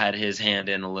had his hand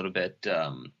in a little bit.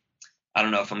 I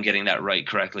don't know if I'm getting that right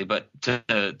correctly, but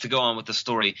to go on with the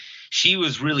story, she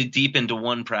was really deep into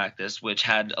one practice, which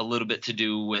had a little bit to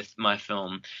do with my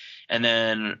film. And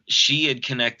then she had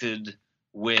connected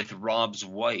with Rob's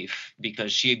wife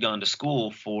because she had gone to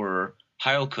school for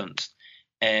Heilkunst,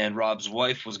 and Rob's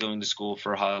wife was going to school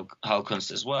for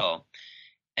Heilkunst as well.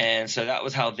 And so that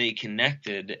was how they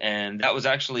connected. And that was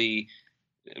actually –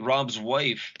 Rob's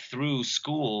wife through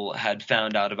school had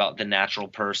found out about the natural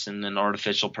person and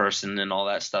artificial person and all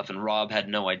that stuff, and Rob had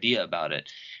no idea about it.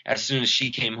 As soon as she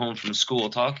came home from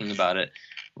school talking about it,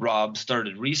 Rob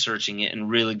started researching it and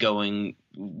really going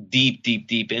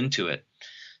deep into it.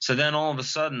 So then all of a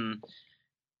sudden,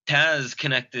 Taz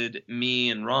connected me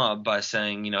and Rob by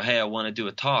saying, hey, I want to do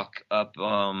a talk up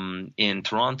in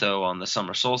Toronto on the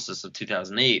summer solstice of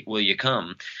 2008. Will you come?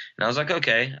 And I was like,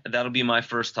 okay, that'll be my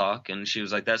first talk. And she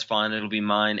was like, that's fine. It'll be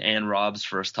mine and Rob's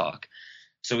first talk.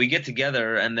 So we get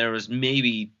together, and there was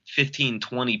maybe 15,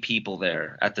 20 people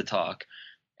there at the talk.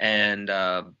 And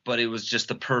but it was just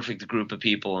the perfect group of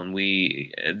people, and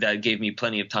that gave me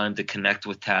plenty of time to connect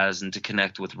with Taz and to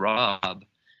connect with Rob.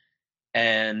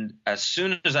 And as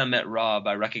soon as I met Rob,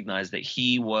 I recognized that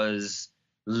he was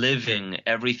living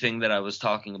everything that I was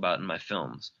talking about in my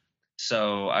films.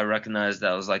 So I recognized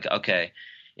that I was like, okay,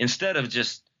 instead of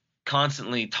just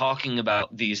constantly talking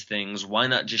about these things, why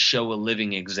not just show a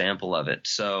living example of it?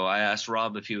 So I asked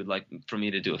Rob if he would like for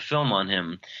me to do a film on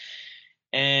him.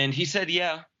 And he said,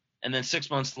 yeah. And then 6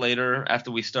 months later,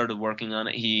 after we started working on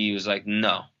it, he was like,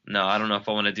 no, I don't know if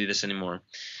I want to do this anymore.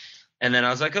 And then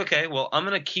I was like, okay, well, I'm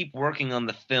going to keep working on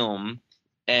the film,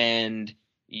 and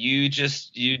you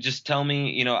just tell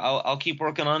me, I'll keep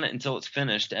working on it until it's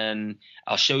finished, and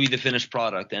I'll show you the finished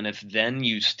product. And if then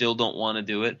you still don't want to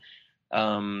do it,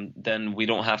 then we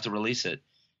don't have to release it.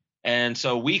 And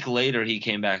so a week later, he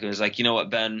came back and was like, you know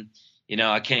what, Ben,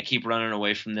 I can't keep running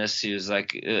away from this. He was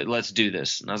like, let's do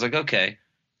this. And I was like, okay.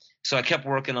 So I kept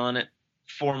working on it.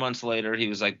 4 months later, he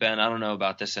was like, Ben, I don't know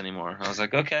about this anymore. I was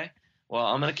like, okay. Well,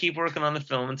 I'm going to keep working on the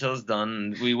film until it's done.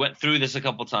 And we went through this a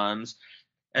couple times.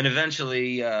 And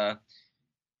eventually the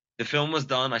film was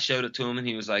done. I showed it to him, and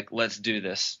he was like, let's do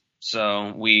this.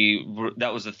 So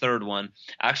that was the third one.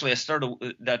 Actually,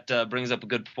 that brings up a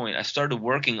good point. I started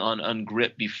working on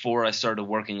Ungrip before I started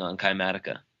working on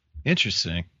Kymatica.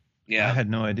 Interesting. Yeah. I had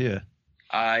no idea.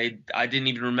 I didn't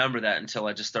even remember that until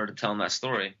I just started telling that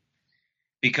story.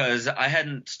 Because I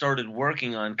hadn't started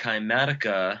working on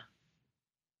Kymatica.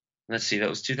 Let's see, that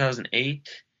was 2008.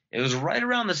 It was right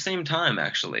around the same time,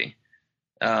 actually.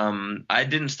 I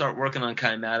didn't start working on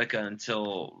Kymatica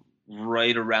until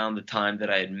right around the time that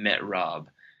I had met Rob,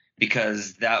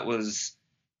 because I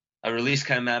released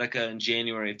Kymatica in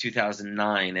January of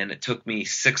 2009, and it took me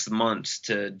 6 months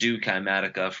to do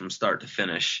Kymatica from start to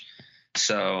finish.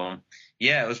 So,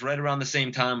 yeah, it was right around the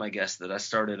same time, I guess, that I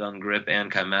started on Grip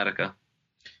and Kymatica.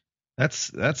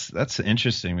 That's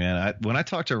interesting, man. When I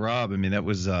talked to Rob, I mean, that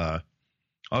was I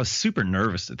was super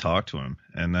nervous to talk to him,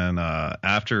 and then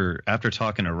after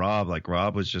talking to Rob, like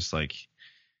Rob was just like,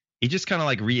 he just kind of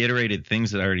like reiterated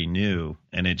things that I already knew,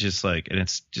 and it's just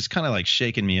kind of like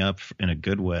shaking me up in a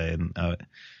good way, and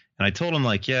I told him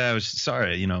like, yeah, I was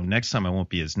sorry, next time I won't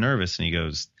be as nervous, and he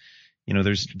goes,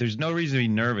 there's no reason to be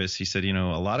nervous. He said, a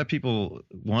lot of people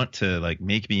want to like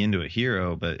make me into a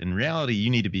hero, but in reality,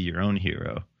 you need to be your own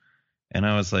hero. And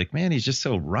I was like, man, he's just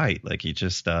so right. Like he's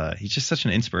just such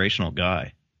an inspirational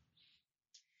guy.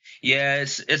 Yeah,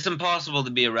 it's impossible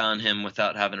to be around him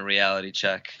without having a reality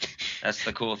check. That's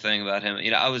the cool thing about him.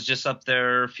 I was just up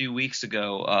there a few weeks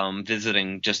ago,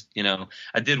 visiting. Just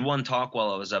I did one talk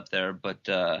while I was up there, but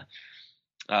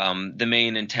the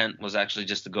main intent was actually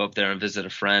just to go up there and visit a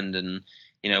friend. And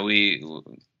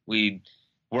we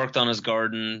worked on his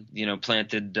garden.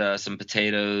 Planted some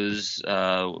potatoes.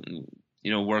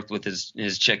 Worked with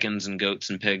his chickens and goats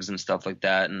and pigs and stuff like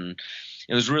that. And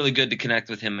it was really good to connect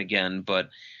with him again. But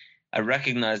I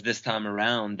recognized this time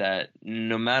around that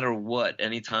no matter what,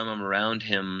 anytime I'm around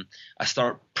him, I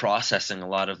start processing a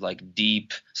lot of like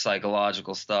deep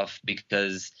psychological stuff,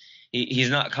 because he's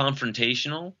not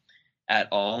confrontational at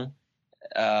all.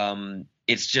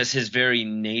 It's just his very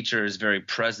nature is very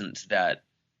present that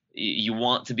you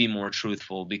want to be more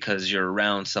truthful because you're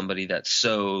around somebody that's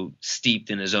so steeped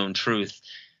in his own truth.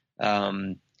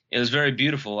 It was very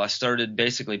beautiful. I started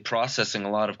basically processing a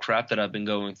lot of crap that I've been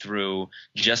going through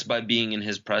just by being in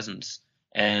his presence.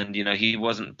 And, he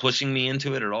wasn't pushing me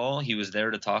into it at all. He was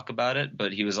there to talk about it,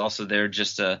 but he was also there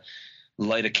just to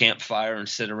light a campfire and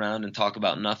sit around and talk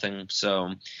about nothing.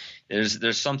 So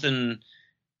there's something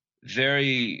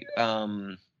very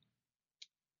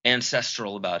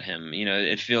ancestral about him.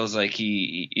 It feels like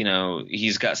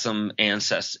he's got some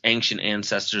ancient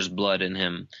ancestors' blood in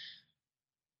him.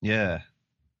 Yeah.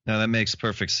 No, that makes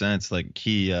perfect sense. Like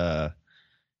I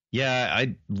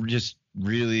just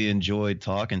really enjoyed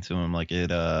talking to him. Like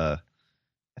I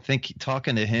think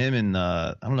talking to him, and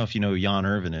I don't know if you know who Jan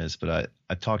Irvin is, but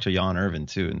I talked to Jan Irvin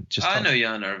too, and I know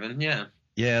Jan Irvin. Yeah.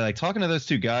 Yeah, like talking to those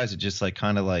two guys, it just like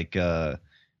kind of like they're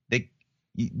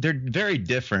very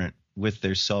different with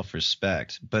their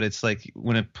self-respect, but it's like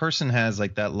when a person has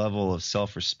like that level of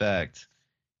self-respect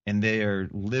and they are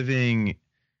living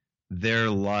their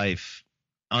life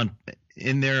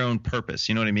in their own purpose,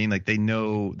 you know what I mean? Like they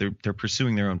know they're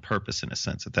pursuing their own purpose in a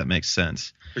sense, if that makes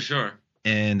sense. For sure.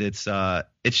 And it's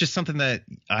just something that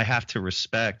I have to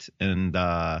respect. And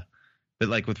but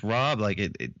like with Rob, like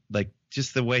it like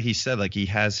just the way he said, like he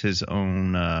has his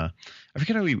own I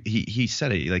forget how he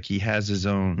said it, like he has his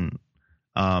own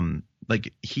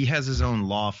like he has his own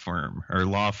law form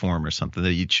or something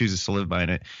that he chooses to live by.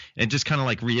 And it just kind of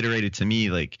like reiterated to me,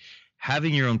 like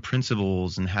having your own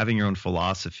principles and having your own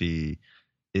philosophy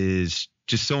is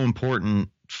just so important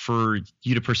for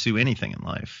you to pursue anything in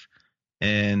life.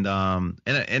 And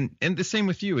the same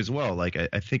with you as well. Like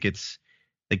I think it's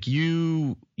like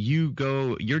you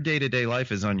go, your day-to-day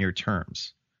life is on your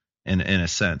terms in a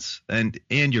sense, and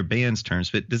your band's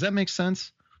terms. But does that make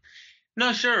sense?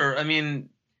 No, sure. I mean,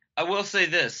 I will say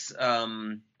this.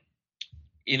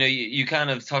 You kind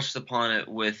of touched upon it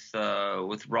with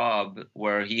Rob,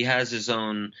 where he has his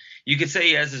own. You could say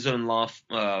he has his own law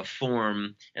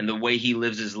form, and the way he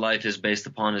lives his life is based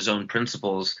upon his own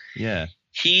principles. Yeah.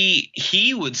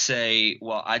 He would say,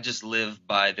 well, I just live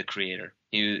by the Creator.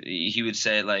 He would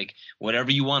say, like,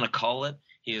 whatever you want to call it.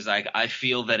 He was like, I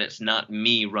feel that it's not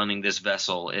me running this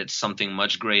vessel. It's something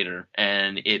much greater,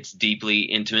 and it's deeply,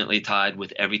 intimately tied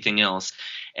with everything else.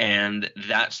 And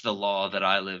that's the law that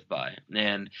I live by.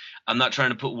 And I'm not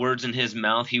trying to put words in his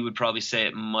mouth. He would probably say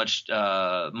it much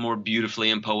more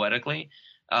beautifully and poetically.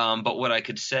 But what I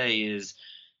could say is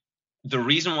the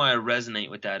reason why I resonate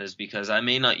with that is because I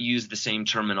may not use the same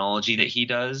terminology that he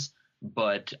does,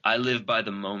 but I live by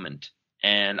the moment.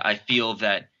 And I feel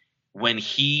that when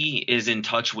he is in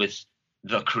touch with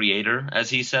the creator, as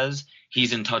he says,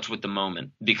 he's in touch with the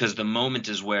moment, because the moment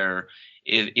is where,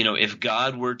 if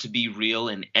God were to be real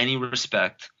in any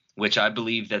respect, which I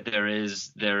believe that there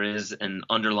is an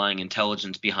underlying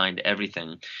intelligence behind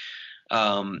everything.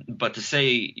 But to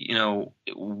say,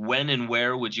 when and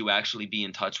where would you actually be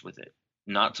in touch with it?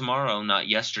 Not tomorrow, not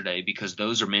yesterday, because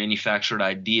those are manufactured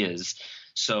ideas.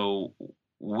 So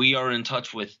we are in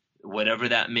touch with whatever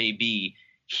that may be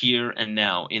here and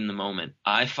now in the moment.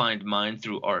 I find mine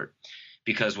through art,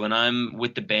 because when I'm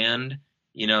with the band,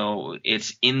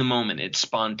 it's in the moment, it's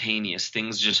spontaneous,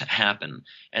 things just happen.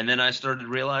 And then I started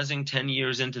realizing 10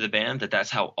 years into the band that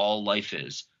that's how all life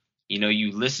is.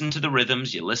 You listen to the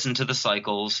rhythms, you listen to the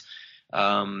cycles,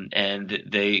 and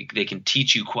they can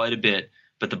teach you quite a bit.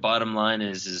 But the bottom line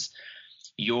is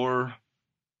your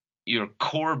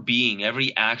core being,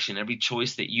 every action, every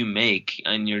choice that you make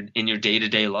in your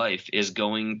day-to-day life is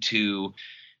going to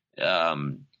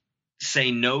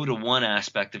say no to one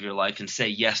aspect of your life and say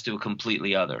yes to a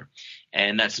completely other.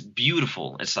 And that's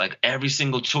beautiful. It's like every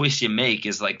single choice you make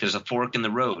is like there's a fork in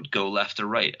the road, go left or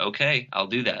right. Okay, I'll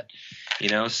do that.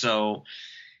 So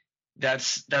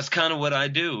that's kind of what I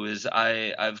do. Is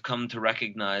I've come to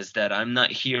recognize that I'm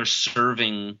not here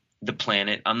serving the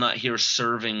planet. I'm not here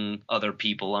serving other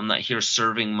people. I'm not here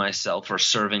serving myself or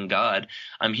serving God.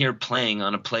 I'm here playing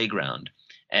on a playground.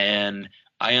 And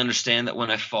I understand that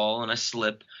when I fall and I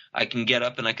slip, I can get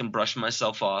up and I can brush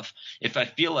myself off. If I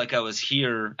feel like I was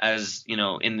here as,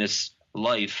 in this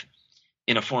life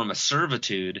in a form of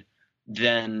servitude,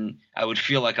 then I would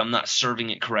feel like I'm not serving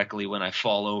it correctly when I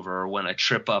fall over or when I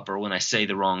trip up or when I say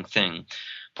the wrong thing.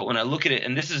 But when I look at it,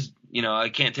 and this is, I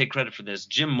can't take credit for this.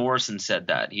 Jim Morrison said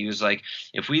that. He was like,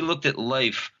 if we looked at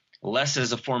life less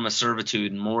as a form of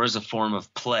servitude and more as a form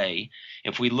of play,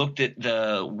 if we looked at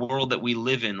the world that we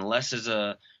live in less as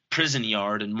a prison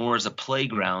yard and more as a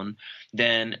playground,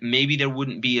 then maybe there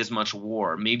wouldn't be as much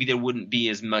war. Maybe there wouldn't be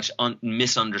as much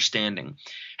misunderstanding.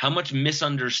 How much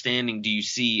misunderstanding do you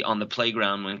see on the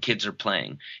playground when kids are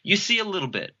playing? You see a little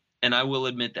bit. And I will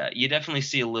admit that. You definitely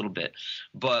see a little bit.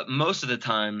 But most of the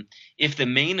time, if the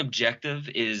main objective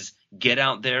is get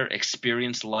out there,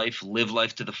 experience life, live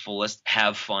life to the fullest,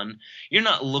 have fun, you're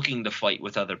not looking to fight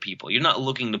with other people. You're not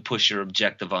looking to push your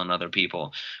objective on other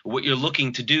people. What you're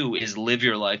looking to do is live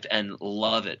your life and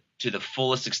love it to the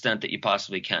fullest extent that you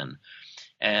possibly can.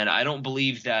 And I don't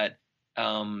believe that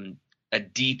a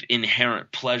deep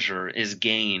inherent pleasure is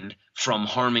gained from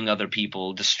harming other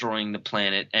people, destroying the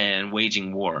planet, and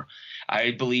waging war.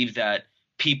 I believe that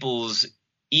people's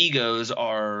egos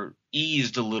are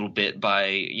eased a little bit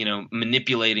by,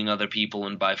 manipulating other people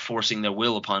and by forcing their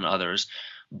will upon others.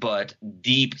 But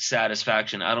deep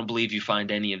satisfaction, I don't believe you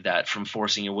find any of that from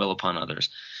forcing your will upon others.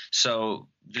 So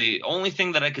the only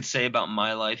thing that I could say about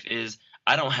my life is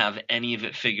I don't have any of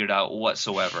it figured out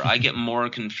whatsoever. I get more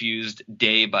confused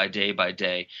day by day by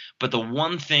day. But the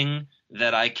one thing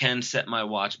that I can set my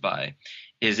watch by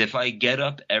is if I get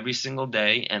up every single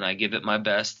day and I give it my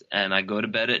best and I go to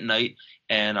bed at night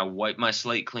and I wipe my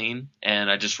slate clean and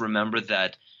I just remember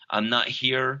that I'm not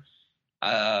here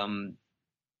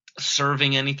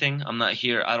serving anything. I'm not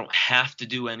here. I don't have to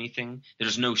do anything.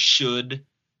 There's no should.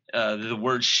 The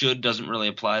word should doesn't really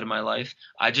apply to my life.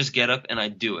 I just get up and I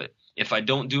do it. If I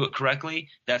don't do it correctly,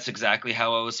 that's exactly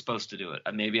how I was supposed to do it.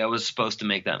 Maybe I was supposed to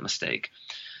make that mistake.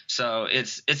 So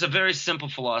it's a very simple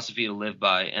philosophy to live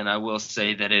by, and I will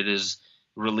say that it has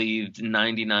relieved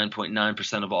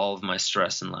 99.9% of all of my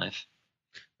stress in life.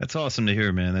 That's awesome to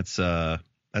hear, man. That's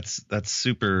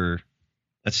super.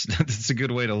 That's a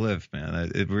good way to live,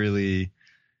 man. It really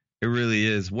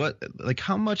is.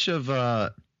 How much of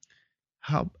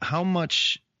how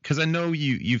much? Because I know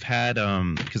you've had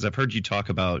because I've heard you talk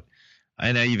about,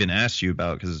 and I even asked you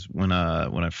about, because when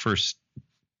I first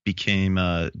became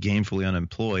gainfully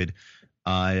unemployed,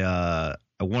 I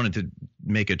wanted to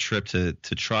make a trip to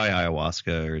try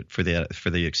ayahuasca for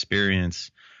the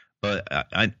experience. But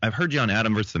I've heard you on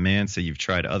Adam vs. the Man say you've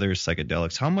tried other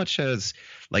psychedelics. How much has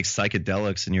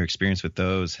psychedelics and your experience with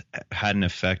those had an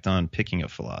effect on picking a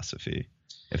philosophy,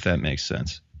 if that makes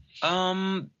sense?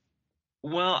 Well,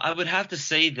 I would have to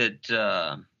say that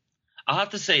I'll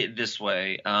have to say it this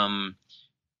way.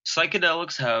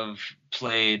 Psychedelics have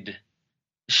played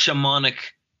shamanic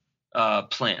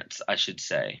plants, I should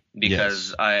say,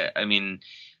 because yes. I mean,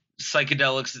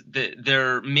 psychedelics,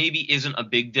 there maybe isn't a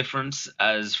big difference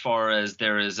as far as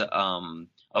there is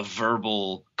a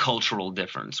verbal cultural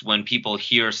difference. When people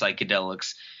hear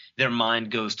psychedelics, their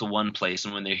mind goes to one place,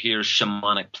 and when they hear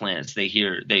shamanic plants,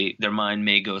 their mind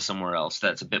may go somewhere else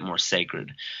that's a bit more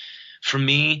sacred. For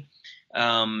me,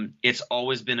 It's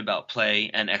always been about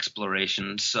play and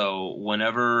exploration. So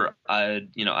whenever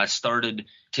I started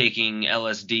taking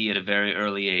LSD at a very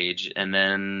early age, and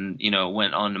then,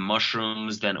 went on to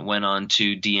mushrooms, then it went on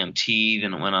to DMT,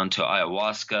 then it went on to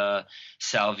ayahuasca,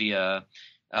 salvia,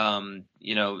 and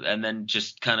then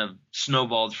just kind of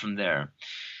snowballed from there.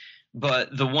 But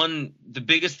the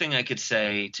biggest thing I could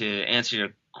say to answer your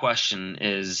question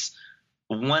is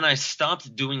when I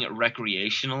stopped doing it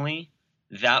recreationally,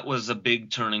 that was a big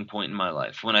turning point in my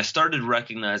life. When I started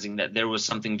recognizing that there was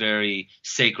something very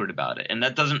sacred about it. And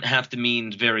that doesn't have to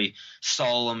mean very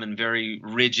solemn and very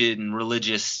rigid and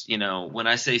religious. When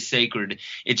I say sacred,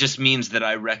 it just means that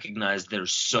I recognize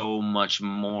there's so much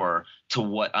more to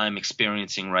what I'm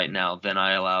experiencing right now than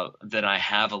I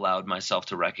have allowed myself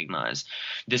to recognize.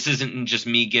 This isn't just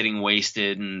me getting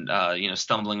wasted and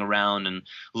stumbling around and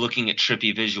looking at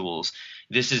trippy visuals.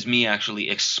 This is me actually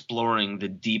exploring the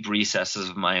deep recesses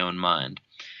of my own mind.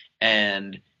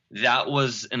 And that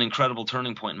was an incredible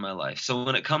turning point in my life. So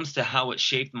when it comes to how it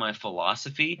shaped my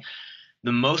philosophy,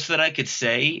 the most that I could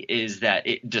say is that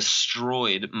it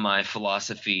destroyed my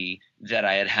philosophy that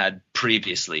I had had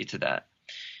previously to that.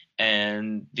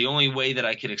 And the only way that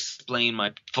I could explain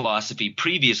my philosophy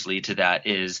previously to that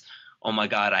is, oh my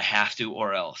God, I have to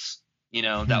or else.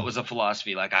 That was a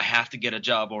philosophy. Like, I have to get a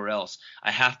job or else.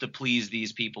 I have to please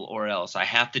these people or else. I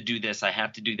have to do this. I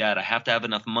have to do that. I have to have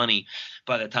enough money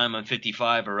by the time I'm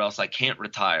 55 or else I can't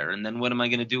retire. And then what am I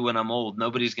going to do when I'm old?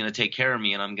 Nobody's going to take care of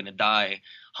me and I'm going to die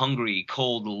hungry,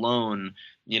 cold, alone,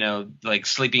 like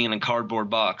sleeping in a cardboard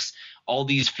box. All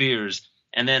these fears.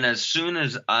 And then as soon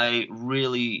as I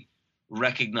really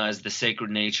recognized the sacred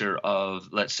nature of,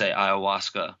 let's say,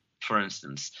 ayahuasca, for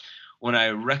instance, when I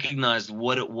recognized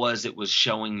what it was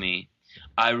showing me,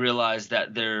 I realized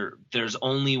that there's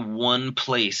only one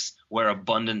place where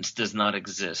abundance does not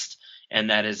exist, and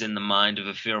that is in the mind of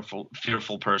a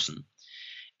fearful person.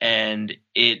 And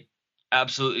it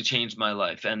absolutely changed my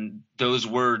life. And those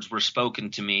words were spoken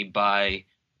to me by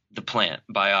the plant,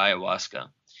 by ayahuasca.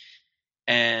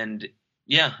 And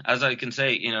yeah, as I can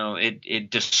say,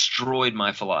 it destroyed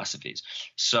my philosophies.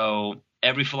 So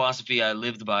every philosophy I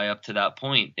lived by up to that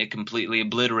point, it completely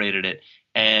obliterated it.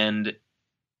 And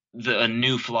a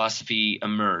new philosophy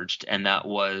emerged. And that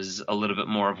was a little bit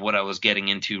more of what I was getting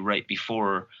into right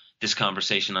before this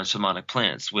conversation on shamanic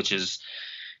plants, which is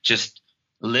just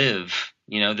live.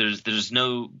 There's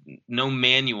no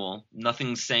manual,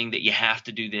 nothing saying that you have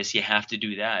to do this, you have to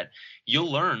do that.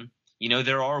 You'll learn.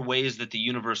 There are ways that the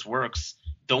universe works.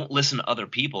 Don't listen to other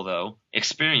people, though.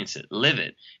 Experience it. Live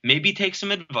it. Maybe take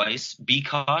some advice. Be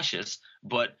cautious,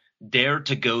 but dare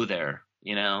to go there,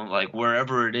 like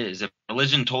wherever it is. If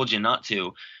religion told you not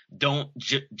to, don't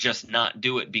just not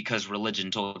do it because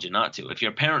religion told you not to. If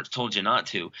your parents told you not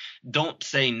to, don't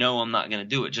say, no, I'm not going to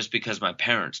do it just because my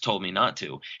parents told me not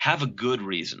to. Have a good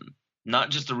reason, not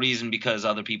just a reason because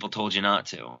other people told you not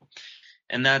to.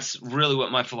 And that's really what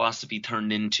my philosophy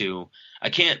turned into. I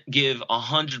can't give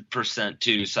 100%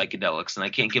 to psychedelics, and I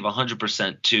can't give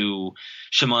 100% to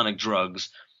shamanic drugs,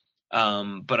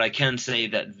 but I can say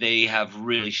that they have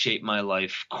really shaped my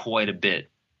life quite a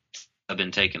bit. I've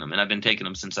been taking them, and I've been taking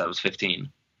them since I was 15.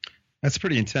 That's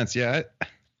pretty intense. Yeah,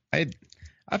 I've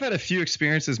had a few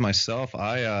experiences myself.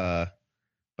 But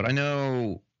I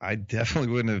know I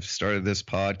definitely wouldn't have started this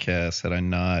podcast had I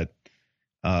not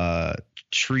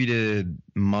treated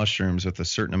mushrooms with a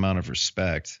certain amount of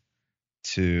respect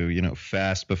to,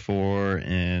 fast before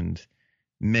and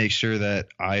make sure that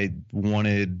I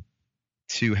wanted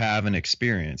to have an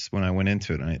experience when I went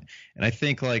into it. And I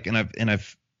think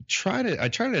I've tried it. I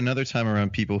tried it another time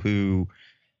around people who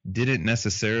weren't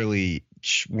necessarily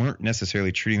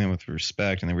treating them with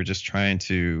respect, and they were just trying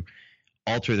to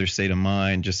alter their state of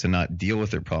mind just to not deal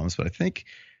with their problems. But I think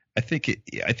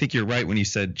you're right when you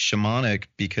said shamanic,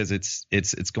 because it's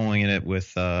going in it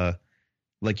with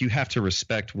you have to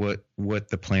respect what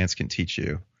the plants can teach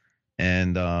you.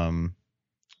 And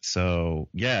so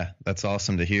yeah, that's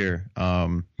awesome to hear.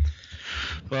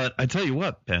 But I tell you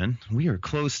what, Ben, we are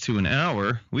close to an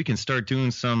hour. We can start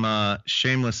doing some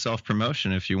shameless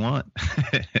self-promotion if you want.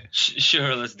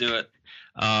 Sure, let's do it.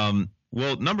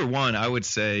 Well, number one, I would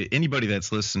say anybody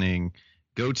that's listening,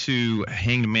 go to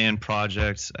Hanged Man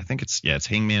Project. I think it's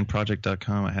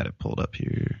hangedmanproject.com. I had it pulled up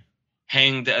here.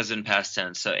 Hanged as in past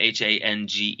tense. So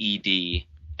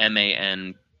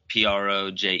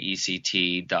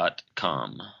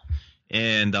HANGEDMANPROJECT.com.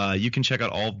 And you can check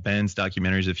out all Ben's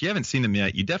documentaries. If you haven't seen them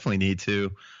yet, you definitely need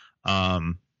to. I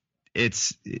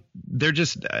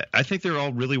think they're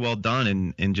all really well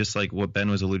done. And just like what Ben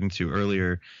was alluding to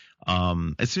earlier,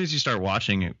 As soon as you start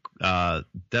watching it,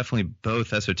 definitely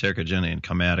both Esoteric Agenda and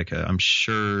Chromatica. I'm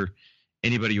sure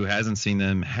anybody who hasn't seen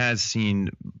them has seen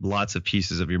lots of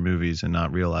pieces of your movies and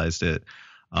not realized it.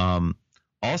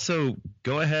 Also,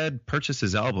 go ahead, purchase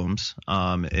his albums.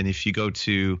 And if you go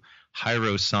to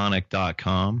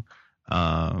hyrosonic.com,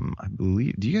 I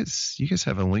believe, you guys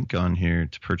have a link on here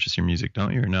to purchase your music,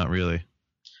 don't you, or not really?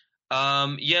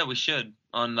 Yeah, we should,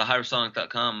 on the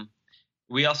hyrosonic.com.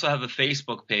 We also have a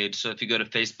Facebook page, so if you go to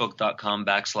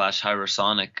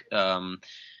facebook.com/hyrosonic,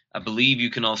 I believe you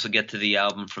can also get to the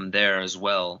album from there as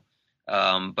well.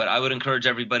 But I would encourage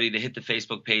everybody to hit the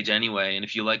Facebook page anyway. And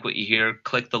if you like what you hear,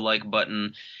 click the like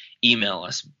button, email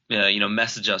us,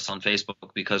 message us on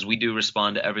Facebook, because we do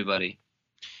respond to everybody.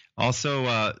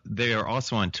 Also, they are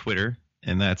also on Twitter,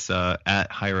 and that's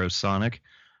at Hyrosonic.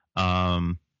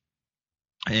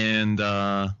 And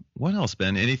what else,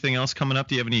 Ben? Anything else coming up?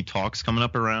 Do you have any talks coming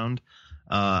up around?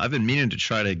 I've been meaning to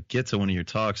try to get to one of your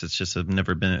talks. It's just I've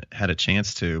never had a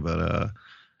chance to. But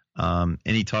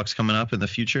any talks coming up in the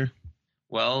future?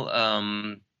 Well,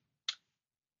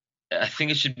 I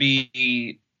think it should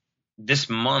be this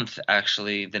month,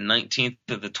 actually, the 19th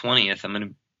to the 20th. I'm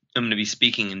going to be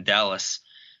speaking in Dallas.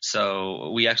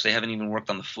 So we actually haven't even worked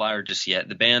on the flyer just yet.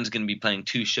 The band's going to be playing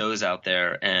 2 shows out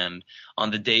there, and on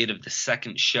the date of the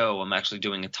second show, I'm actually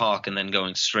doing a talk and then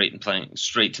going straight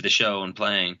to the show and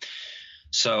playing.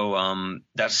 So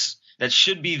that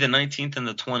should be the 19th and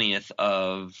the 20th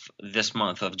of this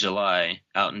month of July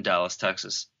out in Dallas,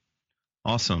 Texas.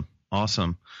 Awesome.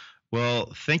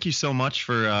 Well, thank you so much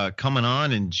for coming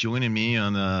on and joining me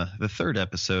on the 3rd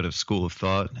episode of School of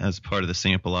Thought as part of the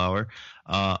Sample Hour.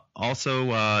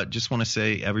 Also, just want to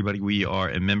say, everybody, we are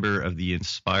a member of the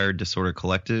Inspired Disorder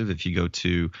Collective. If you go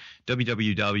to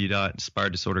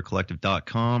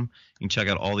www.inspireddisordercollective.com, you can check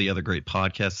out all the other great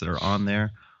podcasts that are on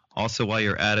there. Also, while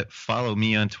you're at it, follow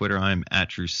me on Twitter. I'm at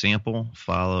Drew Sample.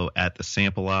 Follow at the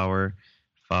Sample Hour.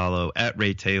 Follow at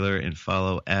Ray Taylor, and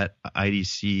follow at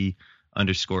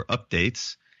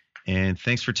IDC_updates. And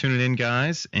thanks for tuning in,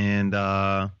 guys. And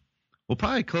I'll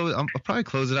probably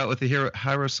close it out with a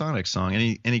Hyrosonic song.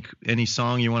 Any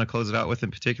song you want to close it out with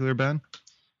in particular, Ben?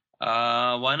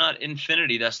 Why not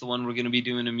Infinity? That's the one we're going to be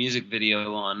doing a music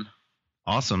video on.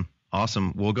 Awesome.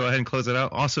 We'll go ahead and close it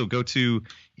out. Also, go to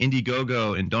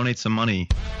Indiegogo and donate some money.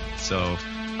 So, all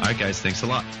right, guys, thanks a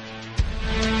lot.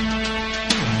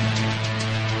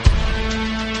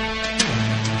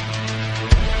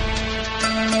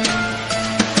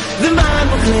 The mind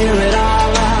will clear it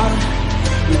all out.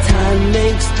 The time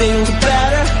makes things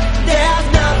better. There's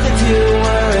nothing to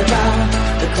worry about.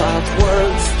 The clock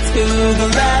works to the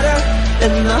letter,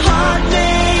 and the heart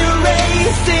may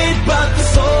erase it, but the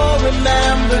soul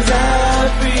remembers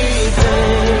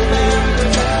everything.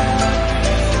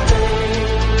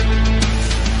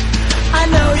 I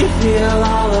know you feel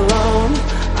all alone.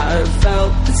 I've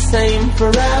felt the same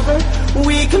forever.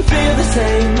 We can feel the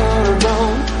same on our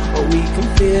own, or we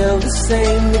can feel the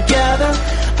same together.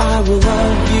 I will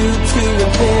love you to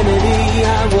infinity.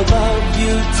 I will love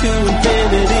you to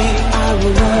infinity. I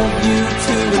will love you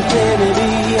to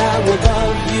infinity. I will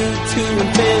love you to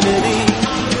infinity.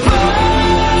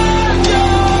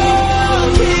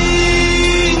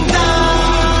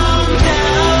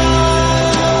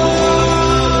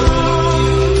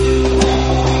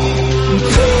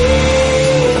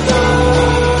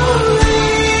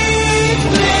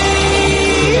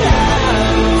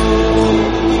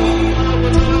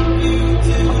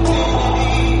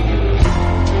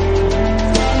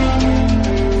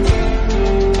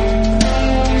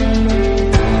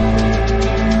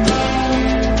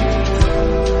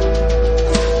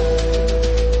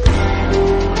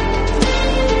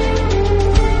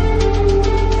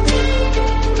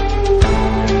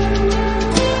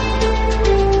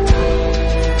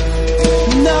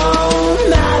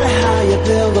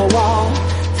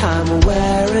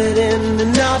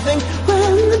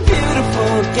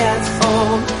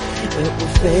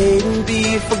 Fade and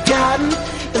be forgotten,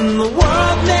 and the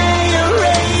world may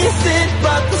erase it,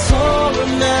 but the soul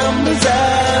remembers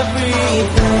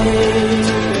everything.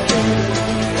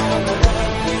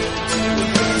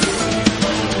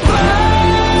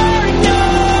 Burn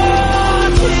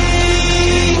your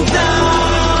kingdom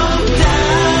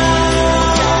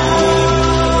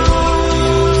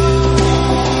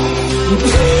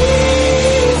down.